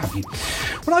side and what have you.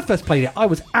 When I first played it, I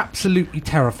was absolutely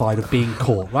terrified of being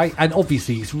caught, right? And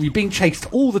obviously, you're being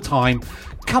chased all the time.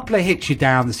 A couple of hits you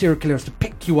down. The serial killer has to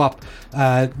pick you up,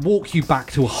 walk you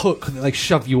back to a hook that they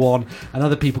shove you on, and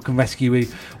other people can rescue you.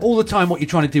 All the time, what you're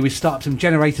trying to do is start up some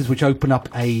generators which open up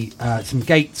some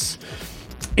gates.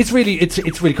 It's really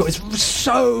cool. It's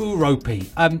so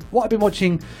ropey. What I've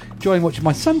been enjoying watching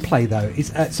my son play though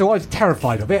is so I was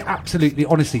terrified of it. Absolutely,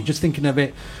 honestly, just thinking of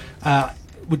it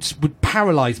would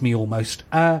paralyse me almost.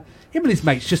 Him and his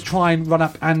mates just try and run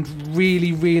up and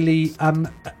really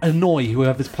annoy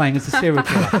whoever's playing as the serial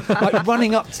killer, like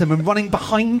running up to them and running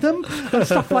behind them and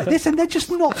stuff like this, and they're just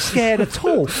not scared at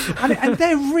all, and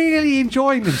they're really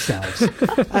enjoying themselves.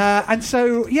 And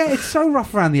so yeah, it's so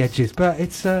rough around the edges, but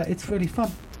it's really fun.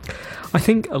 I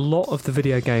think a lot of the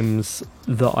video games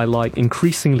that I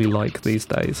increasingly like these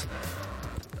days.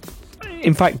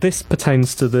 In fact, this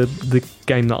pertains to the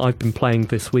game that I've been playing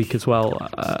this week as well,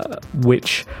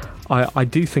 which I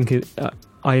do think it.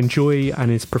 I enjoy and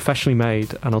is professionally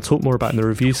made, and I'll talk more about it in the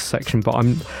reviews section, but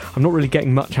I'm not really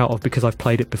getting much out of because I've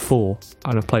played it before,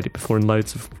 and I've played it before in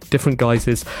loads of different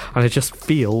guises, and I just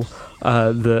feel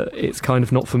that it's kind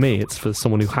of not for me. It's for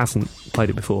someone who hasn't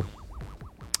played it before.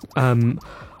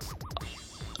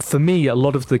 For me, a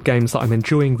lot of the games that I'm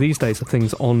enjoying these days are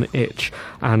things on itch,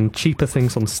 and cheaper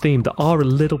things on Steam that are a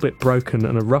little bit broken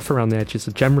and are rough around the edges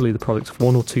are generally the product of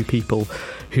one or two people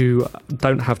who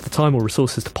don't have the time or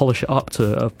resources to polish it up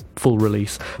to a full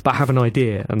release, but have an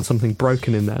idea and something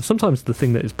broken in there. Sometimes the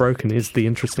thing that is broken is the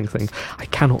interesting thing. I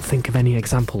cannot think of any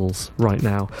examples right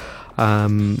now.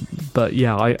 But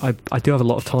yeah, I do have a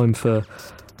lot of time for...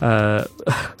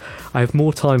 I have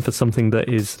more time for something that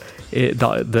is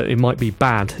that it might be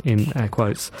bad in air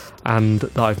quotes, and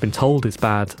that I've been told is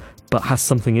bad, but has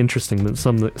something interesting than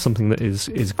something that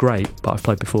is great, but I've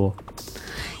played before.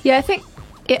 Yeah, I think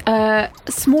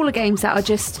smaller games that are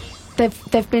just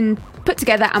they've been put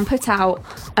together and put out,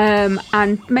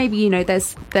 and maybe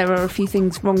there are a few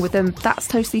things wrong with them. That's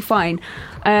totally fine.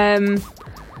 I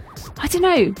don't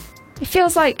know. It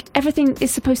feels like everything is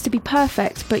supposed to be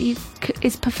perfect, but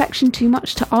is perfection too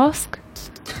much to ask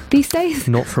these days?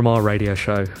 Not from our radio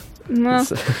show. Well,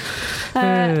 so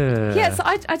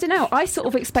I don't know. I sort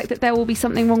of expect that there will be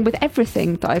something wrong with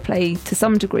everything that I play to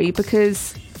some degree,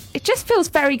 because it just feels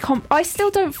very... I still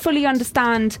don't fully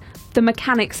understand the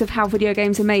mechanics of how video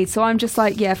games are made, so I'm just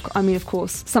like, yeah, of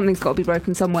course, something's got to be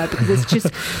broken somewhere, because it's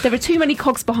just there are too many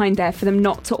cogs behind there for them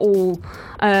not to all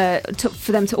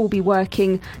for them to all be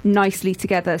working nicely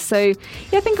together. So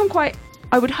yeah,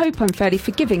 I would hope I'm fairly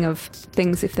forgiving of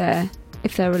things if they're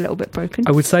a little bit broken.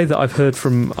 I would say that I've heard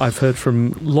from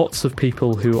lots of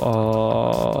people who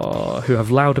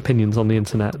have loud opinions on the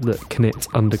internet that Knit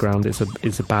Underground is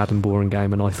a bad and boring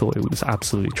game, and I thought it was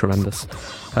absolutely tremendous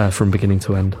from beginning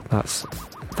to end.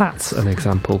 That's an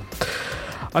example.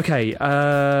 Okay,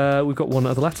 we've got one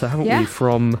other letter, haven't we?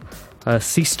 From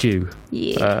C-Stew,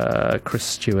 Chris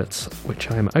Stewart, which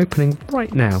I am opening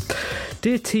right now.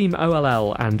 Dear Team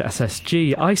OLL and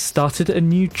SSG, I started a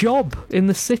new job in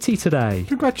the city today.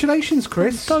 Congratulations,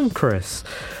 Chris. Well done, Chris.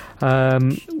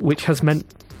 Which has meant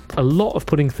a lot of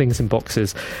putting things in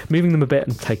boxes, moving them a bit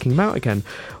and taking them out again.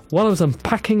 While I was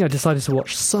unpacking, I decided to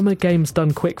watch Summer Games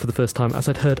Done Quick for the first time, as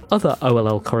I'd heard other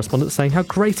OLL correspondents saying how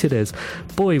great it is.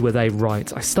 Boy, were they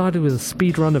right. I started with a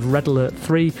speedrun of Red Alert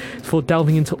 3 before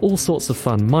delving into all sorts of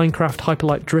fun. Minecraft,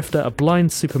 Hyperlight Drifter, a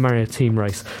blind Super Mario team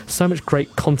race. So much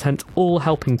great content, all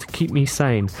helping to keep me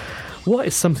sane. What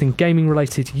is something gaming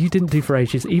related you didn't do for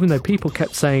ages, even though people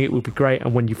kept saying it would be great,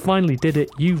 and when you finally did it,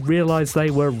 you realised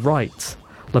they were right?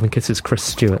 Love and kisses, Chris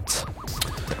Stewart.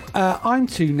 I'm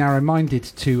too narrow-minded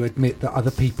to admit that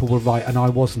other people were right and I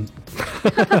wasn't.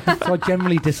 So I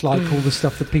generally dislike all the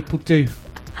stuff that people do.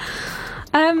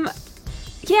 Yeah,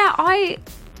 I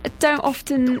don't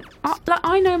often...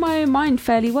 I know my own mind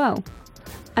fairly well.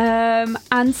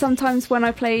 And sometimes when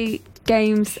I play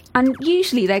games, and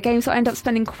usually they're games that I end up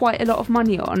spending quite a lot of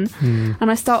money on,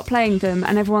 and I start playing them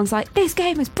and everyone's like, this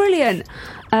game is brilliant.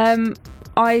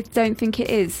 I don't think it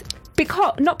is.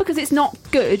 Not because it's not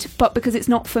good, but because it's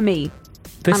not for me.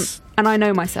 And I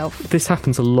know myself. This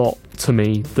happens a lot to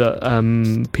me,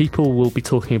 that people will be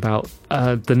talking about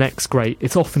the next great...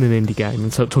 It's often an indie game,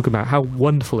 and so talking about how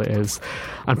wonderful it is.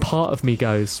 And part of me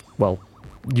goes, well,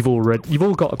 you've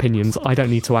all got opinions. I don't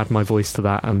need to add my voice to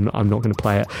that, and I'm not going to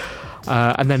play it.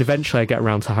 And then eventually I get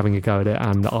around to having a go at it,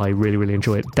 and I really, really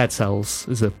enjoy it. Dead Cells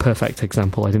is a perfect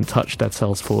example. I didn't touch Dead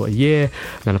Cells for a year,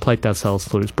 and then I played Dead Cells,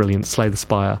 thought it was brilliant. Slay the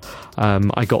Spire.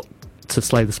 I got to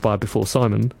Slay the Spire before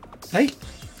Simon. Hey.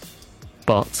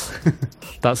 But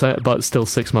that's it. But still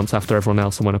 6 months after everyone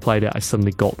else, and when I played it, I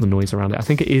suddenly got the noise around it. I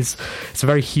think it's a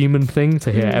very human thing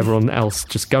to hear everyone else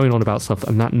just going on about stuff,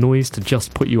 and that noise to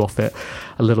just put you off it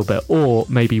a little bit. Or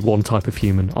maybe one type of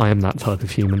human. I am that type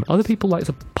of human. Other people like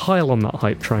to pile on that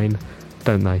hype train,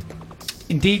 don't they?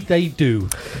 Indeed they do.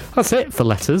 That's it for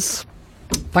letters.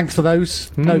 Thanks for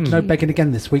those. No begging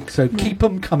again this week, so keep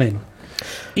them coming.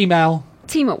 Email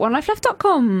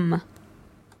team@onelifeleft.com.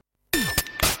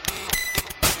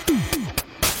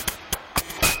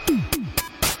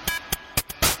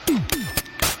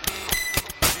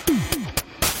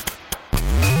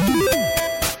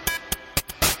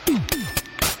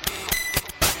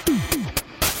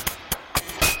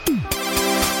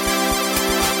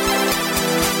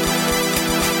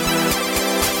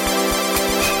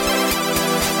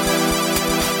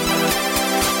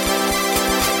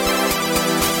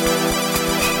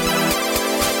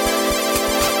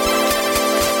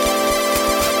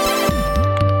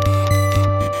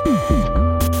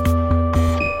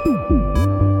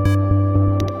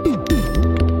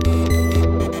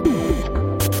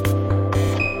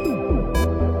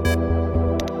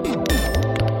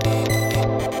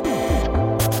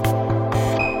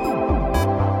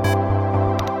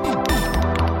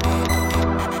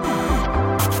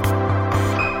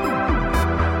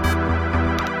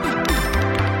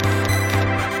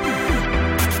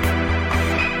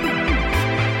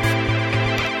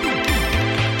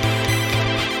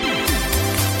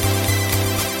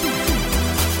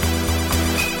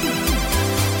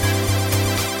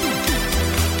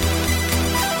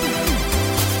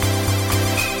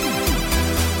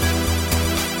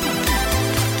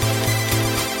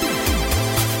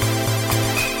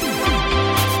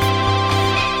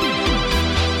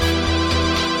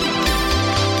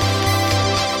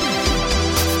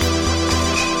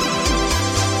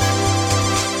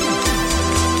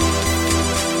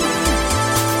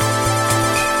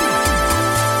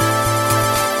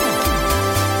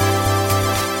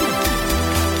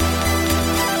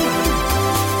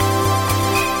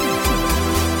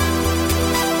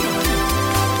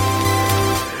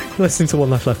 Listening to One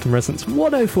Life Left on Resonance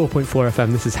 104.4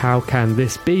 FM. This is How Can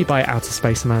This Be by Outer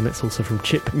Space Man. It's also from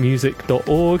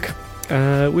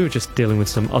chipmusic.org. We were just dealing with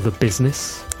some other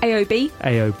business.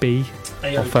 AOB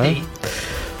offer.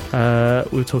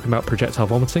 We were talking about projectile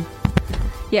vomiting.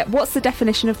 Yeah, what's the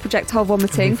definition of projectile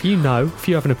vomiting? If you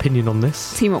have an opinion on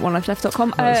this, team at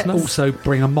onelifeleft.com. Also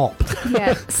bring a mop.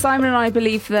 Yeah, Simon and I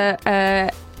believe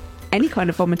that any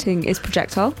kind of vomiting is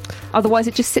projectile. Otherwise,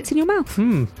 it just sits in your mouth.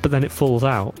 But then it falls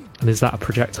out. And is that a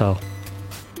projectile?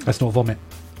 That's not vomit.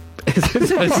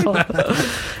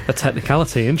 A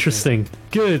technicality. Interesting.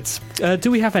 Good.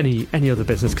 Do we have any other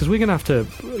business? Because we're going to have to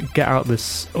get out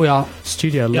this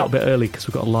studio a little bit early because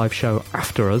we've got a live show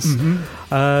after us.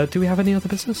 Do we have any other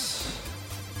business?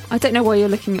 I don't know why you're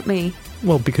looking at me.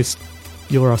 Well, because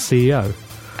you're our CEO.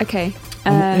 Okay.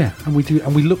 And we do,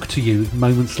 and we look to you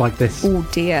moments like this. Oh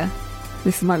dear,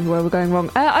 this might be where we're going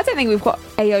wrong. I don't think we've got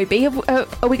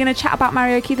AOB. Are we going to chat about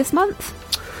Marioki this month?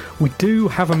 We do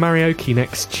have a Marioki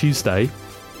next Tuesday.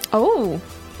 Oh.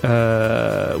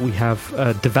 We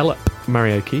have Develop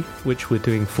Marioki, which we're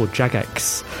doing for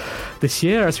Jagex this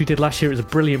year. As we did last year, it was a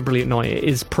brilliant night. It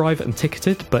is private and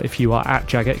ticketed, but if you are at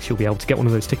Jagex, you'll be able to get one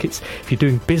of those tickets. If you're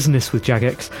doing business with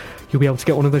Jagex, you'll be able to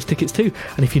get one of those tickets too.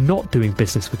 And if you're not doing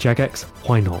business with Jagex,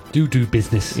 why not? Do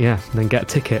business. Yeah, and then get a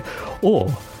ticket.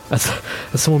 Or, as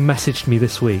someone messaged me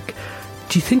this week,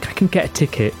 do you think I can get a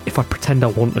ticket if I pretend I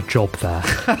want a job there?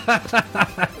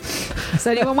 There's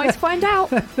only one way to find out.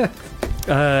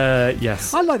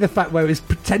 Yes. I like the fact where it's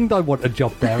pretend I want a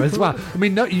job there as well. I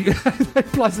mean, no, it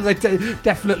implies that they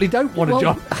definitely don't want a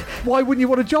job. Why wouldn't you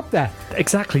want a job there?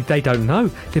 Exactly, they don't know.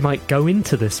 They might go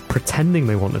into this pretending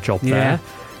they want a job there,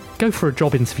 go for a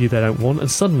job interview they don't want,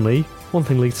 and suddenly one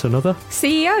thing leads to another.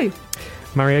 CEO.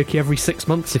 Marioki every 6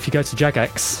 months if you go to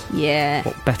Jagex. Yeah.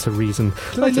 What better reason?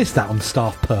 Do they list that on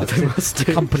staff perks? They must do.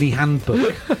 The company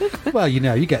handbook. Well,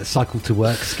 you get a cycle to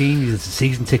work scheme, there's a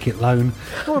season ticket loan,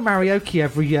 or a Marioki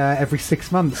every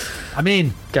 6 months. I'm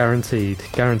in. Guaranteed.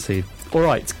 All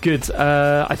right, good.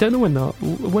 I don't know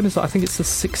when is that? I think it's the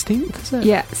 16th, is it?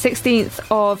 Yeah, 16th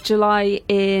of July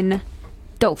in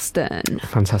Dalston.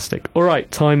 Fantastic. All right,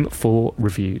 time for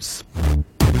reviews.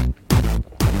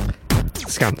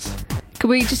 Scans. Can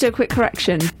we just do a quick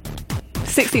correction?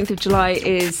 16th of July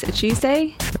is a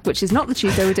Tuesday, which is not the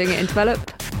Tuesday we're doing it in Develop.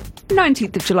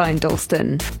 19th of July in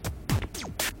Dalston.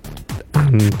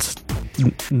 And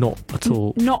not at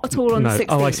all. Not at all on the 16th.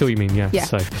 Oh, I see what you mean, yeah.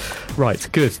 So, right,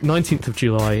 good. 19th of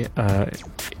July,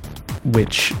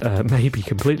 which may be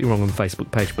completely wrong on the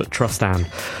Facebook page, but trust Anne.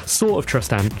 Sort of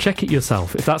trust Anne. Check it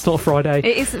yourself. If that's not a Friday...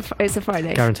 It's a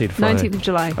Friday. Guaranteed Friday. 19th of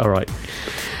July. All right.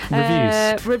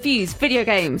 Reviews. Video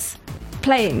games.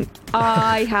 Playing.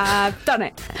 I have done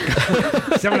it.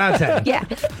 7 out of 10. Yeah.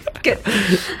 Good.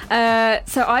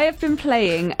 So I have been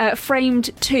playing Framed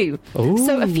 2. Ooh.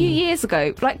 So a few years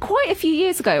ago, quite a few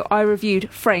years ago, I reviewed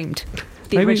Framed,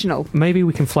 the original. Maybe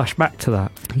we can flash back to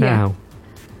that now.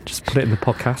 Just put it in the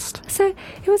podcast. So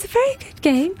it was a very good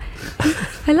game.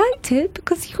 I liked it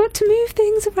because you got to move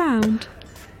things around.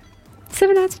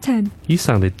 7 out of 10. You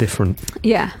sounded different.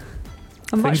 Yeah.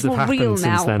 I'm Things much more real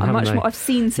now. Then, I'm much more. I've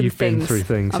seen some You've things. Been through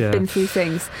things. I've been through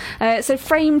things. So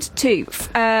Framed 2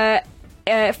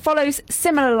 follows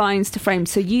similar lines to Framed.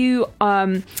 So you,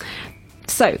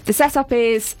 so the setup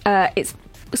is it's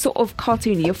sort of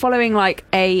cartoony. You're following like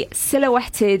a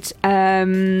silhouetted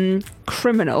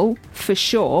criminal, for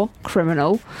sure,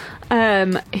 who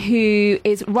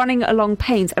is running along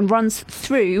panes and runs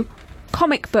through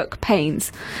comic book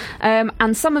panes,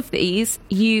 and some of these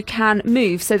you can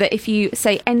move so that if you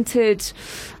say entered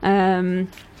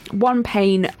one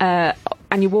pane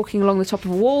and you're walking along the top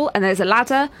of a wall and there's a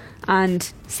ladder,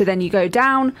 and so then you go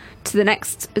down to the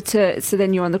next so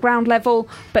then you're on the ground level,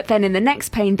 but then in the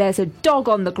next pane there's a dog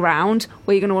on the ground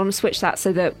where you're going to want to switch that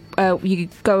so that you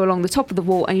go along the top of the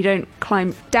wall and you don't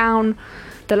climb down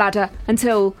the ladder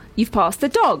until you've passed the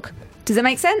dog. Does it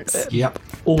make sense? Yep.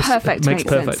 Perfect. Makes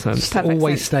perfect sense. Perfect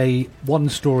always sense. stay one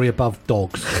story above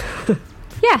dogs.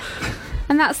 Yeah.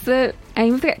 And that's the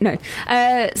aim of the game. No.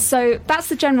 So that's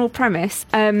the general premise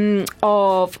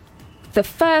of the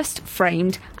first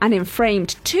Framed, and in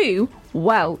Framed 2,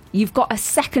 well, you've got a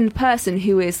second person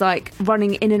who is like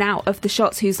running in and out of the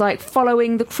shots, who's like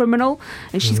following the criminal,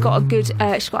 and she's got a good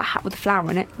she's got a hat with a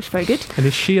flower in it, which is very good. And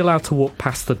is she allowed to walk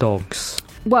past the dogs?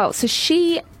 Well, so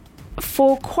she,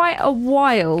 for quite a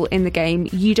while in the game,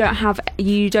 you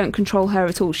don't control her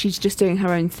at all. She's just doing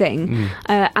her own thing,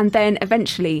 and then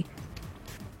eventually,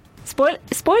 spoilers?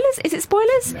 Is it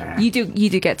spoilers? Nah. You do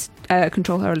get to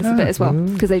control her a little bit as well,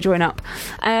 because they join up,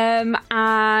 so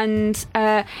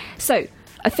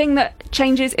a thing that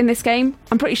changes in this game,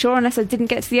 I'm pretty sure, unless I didn't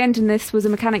get to the end and this was a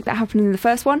mechanic that happened in the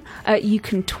first one, you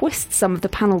can twist some of the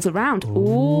panels around.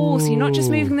 Ooh, so you're not just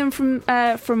moving them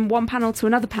from one panel to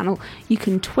another panel, you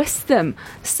can twist them.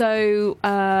 So,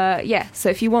 so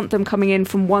if you want them coming in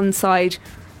from one side...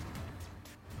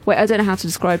 Wait, I don't know how to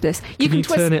describe this. You can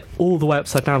turn it all the way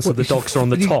upside down so the dogs are on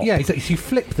the top? Yeah, exactly. So you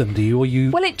flip them, do you? Or you?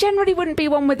 Well, it generally wouldn't be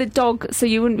one with a dog, so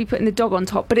you wouldn't be putting the dog on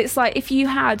top. But it's like if you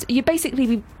had... You'd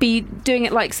basically be doing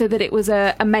it like so that it was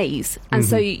a maze. And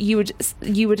so you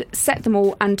would set them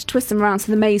all and twist them around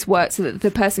so the maze worked so that the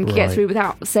person could get through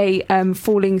without, say,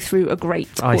 falling through a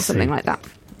grate or something like that.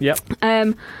 Yep.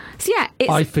 So yeah,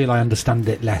 I feel I understand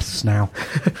it less now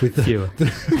with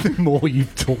the more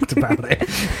you've talked about it.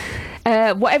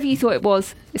 Whatever you thought it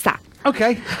was, it's that.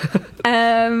 Okay.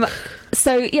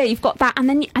 So yeah, you've got that, and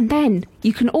then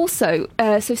you can also.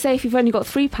 So say if you've only got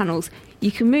 3 panels,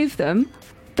 you can move them,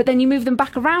 but then you move them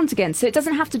back around again. So it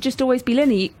doesn't have to just always be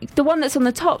linear. The one that's on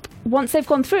the top, once they've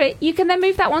gone through it, you can then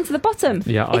move that one to the bottom.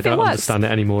 Yeah, I don't understand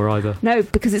it anymore either. No,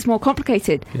 because it's more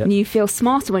complicated, and you feel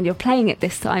smarter when you're playing it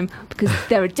this time because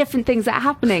there are different things that are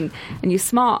happening, and you're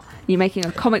smart. And you're making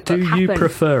a comic book happen. Do you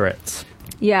prefer it?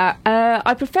 Yeah,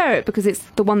 I prefer it because it's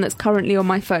the one that's currently on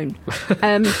my phone.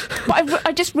 But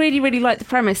I just really, really like the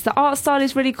premise. The art style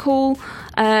is really cool.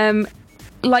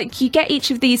 Like, you get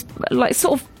each of these, like,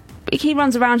 sort of, he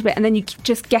runs around a bit and then you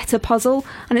just get a puzzle,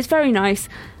 and it's very nice.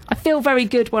 I feel very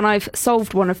good when I've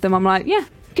solved one of them. I'm like, yeah,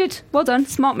 good, well done,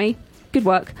 smart me, good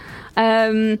work.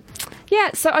 So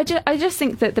I just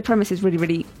think that the premise is really,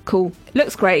 really cool.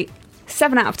 Looks great.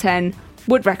 7 out of 10.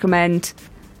 Would recommend.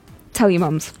 Tell your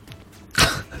mums.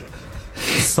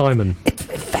 Simon. It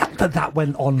felt that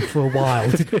went on for a while.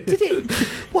 Did it?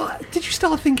 What? Did you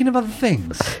start thinking of other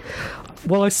things?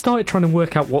 Well, I started trying to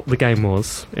work out what the game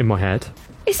was in my head.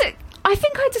 I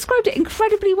think I described it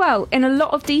incredibly well in a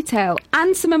lot of detail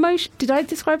and some emotion. Did I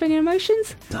describe any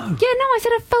emotions? No. Yeah, no, I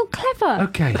said I felt clever.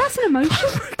 Okay. That's an emotion.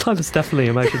 Clever's definitely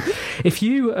an emotion. If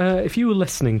you were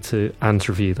listening to Anne's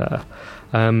review there,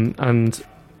 and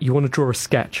you want to draw a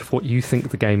sketch of what you think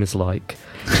the game is like,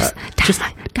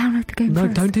 download the game. No,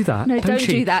 first. don't do that. No, don't cheat.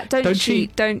 do that. Don't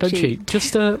cheat. Don't cheat.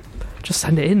 Just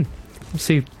send it in.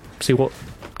 See what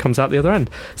comes out the other end.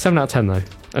 7 out of 10 though,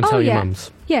 and tell your mums.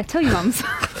 Yeah, tell your mums.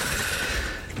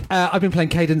 I've been playing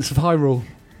Cadence of Hyrule.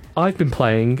 I've been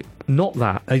playing not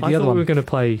that. I thought we were going to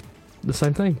play the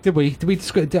same thing. Did we?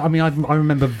 I mean, I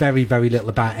remember very, very little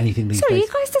about anything these days. So, are you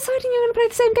guys deciding you're going to play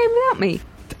the same game without me?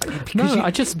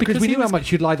 Because we knew how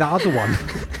much you'd like that other one.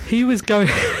 He was going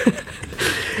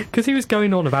because he was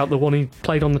going on about the one he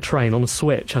played on the train on the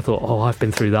Switch. I thought, I've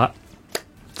been through that.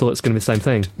 Thought it's going to be the same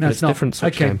thing. No, it's not. A different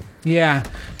Switch game. Yeah,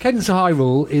 Cadence of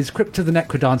Hyrule is Crypt of the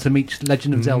Necrodancer meets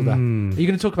Legend of Zelda. Are you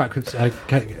going to talk about Crypt of the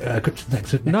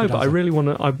Necrodancer? No, but I really want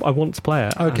to. I want to play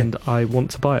it, and I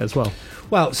want to buy it as well.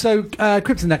 Well, so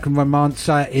Crypt of the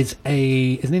Necrodancer is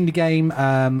an indie game,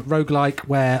 roguelike,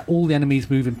 where all the enemies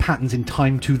move in patterns in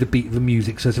time to the beat of the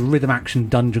music. So it's a rhythm action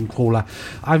dungeon crawler.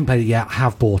 I haven't played it yet. I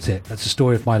have bought it. That's the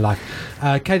story of my life.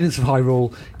 Cadence of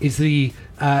Hyrule is a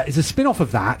spin-off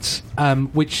of that,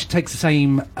 which takes the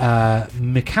same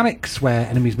mechanics where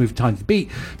enemies move in time to the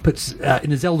beat, puts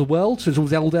in a Zelda world. So it's all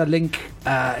Zelda, Link,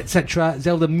 etc.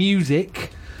 Zelda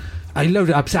music. I load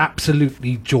it up. It's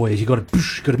absolutely joyous. You got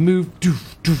to move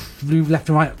left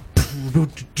and right.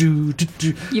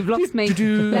 You've lost me.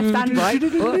 Left and right.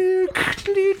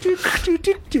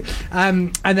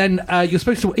 And then you're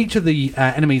supposed to. Each of the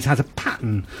enemies has a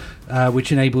pattern,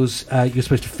 which enables you're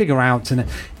supposed to figure out. And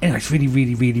anyway, it's really,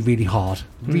 really, really, really hard.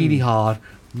 Really hard.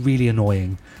 Really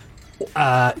annoying.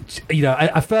 At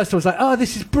first I was like,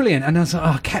 this is brilliant, and I was like,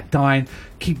 I kept dying,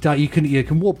 keep dying. You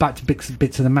can walk back to bits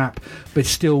of the map, but it's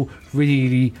still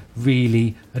really,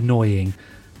 really annoying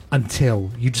until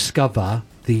you discover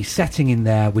the setting in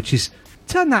there, which is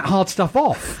turn that hard stuff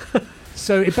off.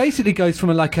 So it basically goes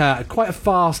from quite a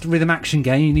fast rhythm action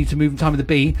game, you need to move in time with the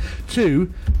beat,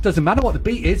 to doesn't matter what the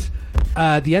beat is,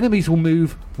 the enemies will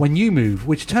move when you move,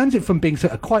 which turns it from being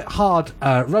a quite hard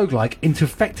roguelike into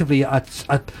effectively a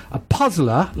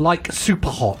puzzler like Super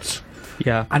Hot.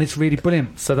 Yeah. And it's really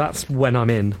brilliant. So that's when I'm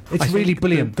in. It's really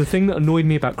brilliant. The thing that annoyed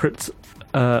me about Crypt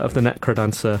of the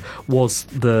Necrodancer was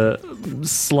the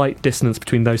slight dissonance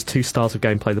between those two styles of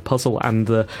gameplay, the puzzle and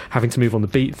the having to move on the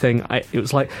beat thing. It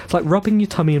was like rubbing your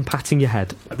tummy and patting your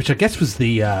head, which I guess was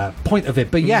the point of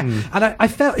it. But yeah, and I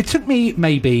felt it took me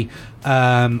maybe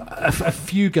a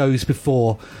few goes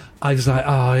before I was like,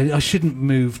 I shouldn't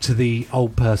move to the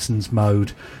old person's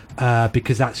mode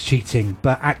because that's cheating.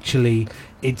 But actually,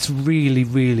 it's really,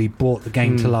 really brought the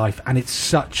game to life, and it's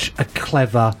such a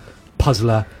clever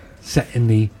puzzler set in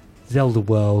the Zelda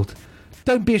world.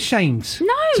 Don't be ashamed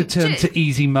No, to turn to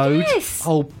easy mode. Yes.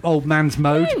 Old man's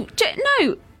mode.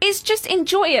 No, it's just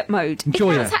enjoy it mode.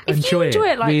 Enjoy if it. If you enjoy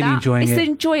it like really that, enjoying it's it. the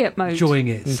enjoy it mode. Enjoying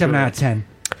it. 7 out of 10.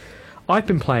 I've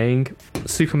been playing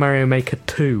Super Mario Maker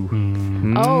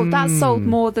 2. Oh, that's sold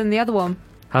more than the other one.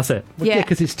 Has it? Well, yeah,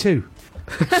 because it's 2.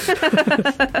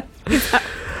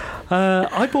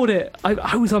 I bought it.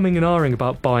 I was umming and ahhing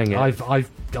about buying it.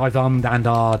 I've ummed and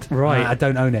ahed. Right. I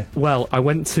don't own it. Well, I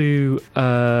went to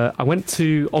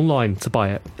online to buy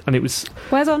it, and it was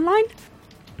Where's online?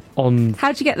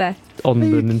 How'd you get there? On the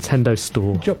Nintendo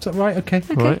store. Dropped up right. Okay.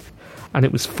 Right. And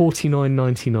it was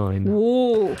 $49.99.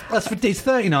 Whoa! It's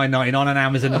 $39.99 on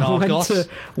Amazon and Argos.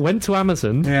 Went to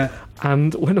Amazon. Yeah.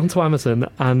 And went onto Amazon,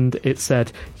 and it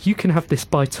said you can have this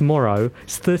by tomorrow.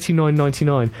 It's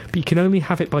 $39.99, but you can only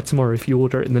have it by tomorrow if you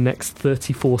order it in the next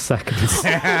 34 seconds.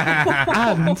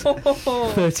 And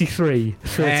 33,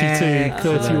 32,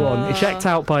 31. It checked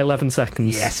out by 11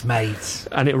 seconds. Yes, mate.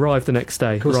 And it arrived the next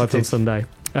day. Arrived on Sunday.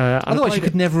 Otherwise, you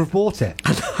could never have bought it.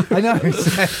 I know.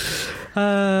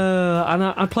 And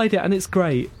I played it, and it's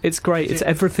great. It's great. It's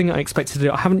everything I expected to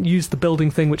do. I haven't used the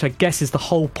building thing, which I guess is the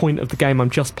whole point of the game. I'm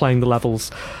just playing the levels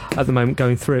at the moment,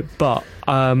 going through it. But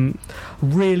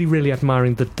really, really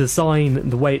admiring the design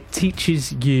and the way it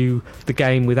teaches you the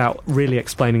game without really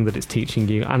explaining that it's teaching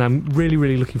you. And I'm really,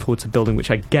 really looking forward to building,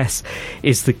 which I guess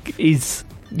is it's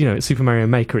Super Mario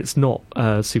Maker. It's not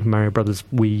Super Mario Brothers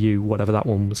Wii U, whatever that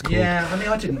one was called. Yeah, I mean,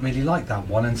 I didn't really like that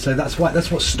one, and so that's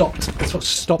what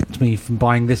stopped me from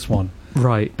buying this one.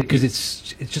 Right, because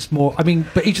it's just more. I mean,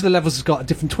 but each of the levels has got a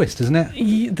different twist, isn't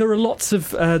it? There are lots of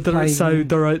there's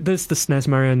the SNES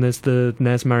Mario, and there's the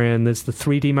NES Mario, and there's the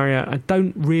 3D Mario. I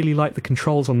don't really like the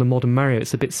controls on the modern Mario.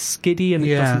 It's a bit skiddy, and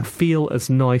it doesn't feel as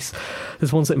nice.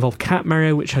 There's ones that involve Cat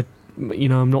Mario, which I'm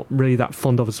not really that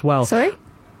fond of as well. Sorry?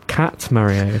 Cat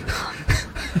Mario.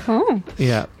 Oh.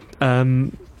 Yeah.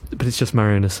 But it's just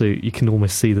Mario in a suit. You can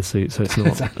almost see the suit, so it's not.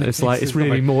 Exactly. It's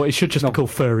really more. It should just be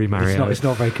called Furry Mario. It's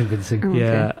not very convincing. Oh,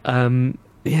 okay.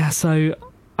 Yeah. So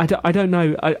I don't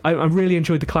know. I really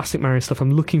enjoyed the classic Mario stuff.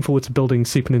 I'm looking forward to building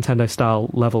Super Nintendo style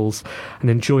levels and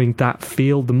enjoying that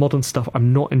feel. The modern stuff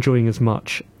I'm not enjoying as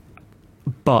much,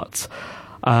 but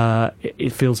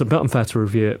it feels a bit unfair to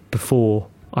review it before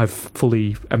I've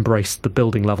fully embraced the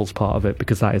building levels part of it,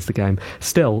 because that is the game.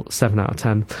 Still 7 out of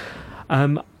 10.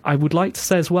 I would like to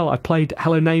say as well, I played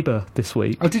Hello Neighbour this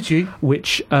week. Oh, did you?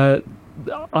 Which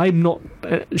I'm not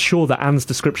sure that Anne's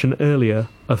description earlier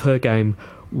of her game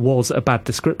was a bad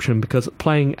description, because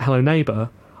playing Hello Neighbour,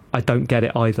 I don't get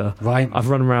it either. Right. I've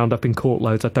run around, I've been caught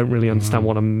loads, I don't really understand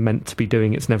what I'm meant to be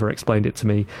doing. It's never explained it to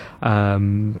me.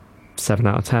 7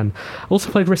 out of 10. I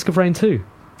also played Risk of Rain 2.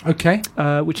 Okay.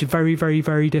 Which is very, very,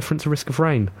 very different to Risk of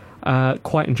Rain.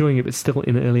 Quite enjoying it, but still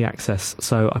in early access,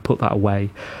 so I put that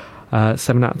away.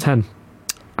 7 out of 10.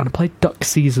 And I played Duck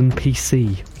Season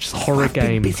PC, which is a horror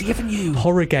game. Busy, haven't you?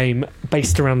 Horror game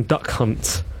based around Duck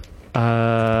Hunt.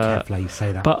 Careful how you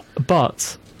say that.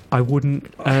 But I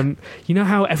wouldn't. You know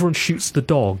how everyone shoots the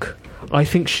dog? I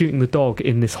think shooting the dog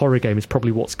in this horror game is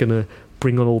probably what's going to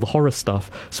bring on all the horror stuff.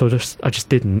 So I just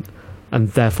didn't, and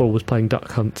therefore was playing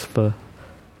Duck Hunt for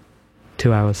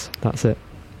 2 hours. That's it.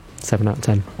 7 out of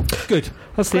 10. Good.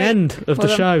 That's the end of the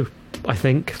show, I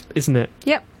think, isn't it?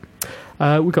 Yep.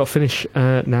 We've got to finish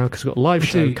now because we've got a live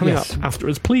show coming up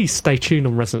afterwards. Please stay tuned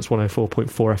on Resonance 104.4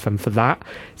 FM for that.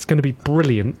 It's going to be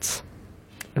brilliant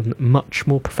and much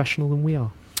more professional than we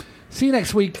are. See you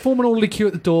next week. Form an orderly queue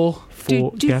at the door.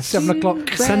 For guests. 7 o'clock.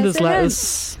 Send us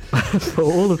letters for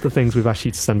all of the things we've asked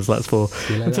you to send us letters for.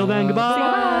 Until then,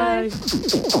 goodbye.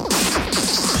 Bye.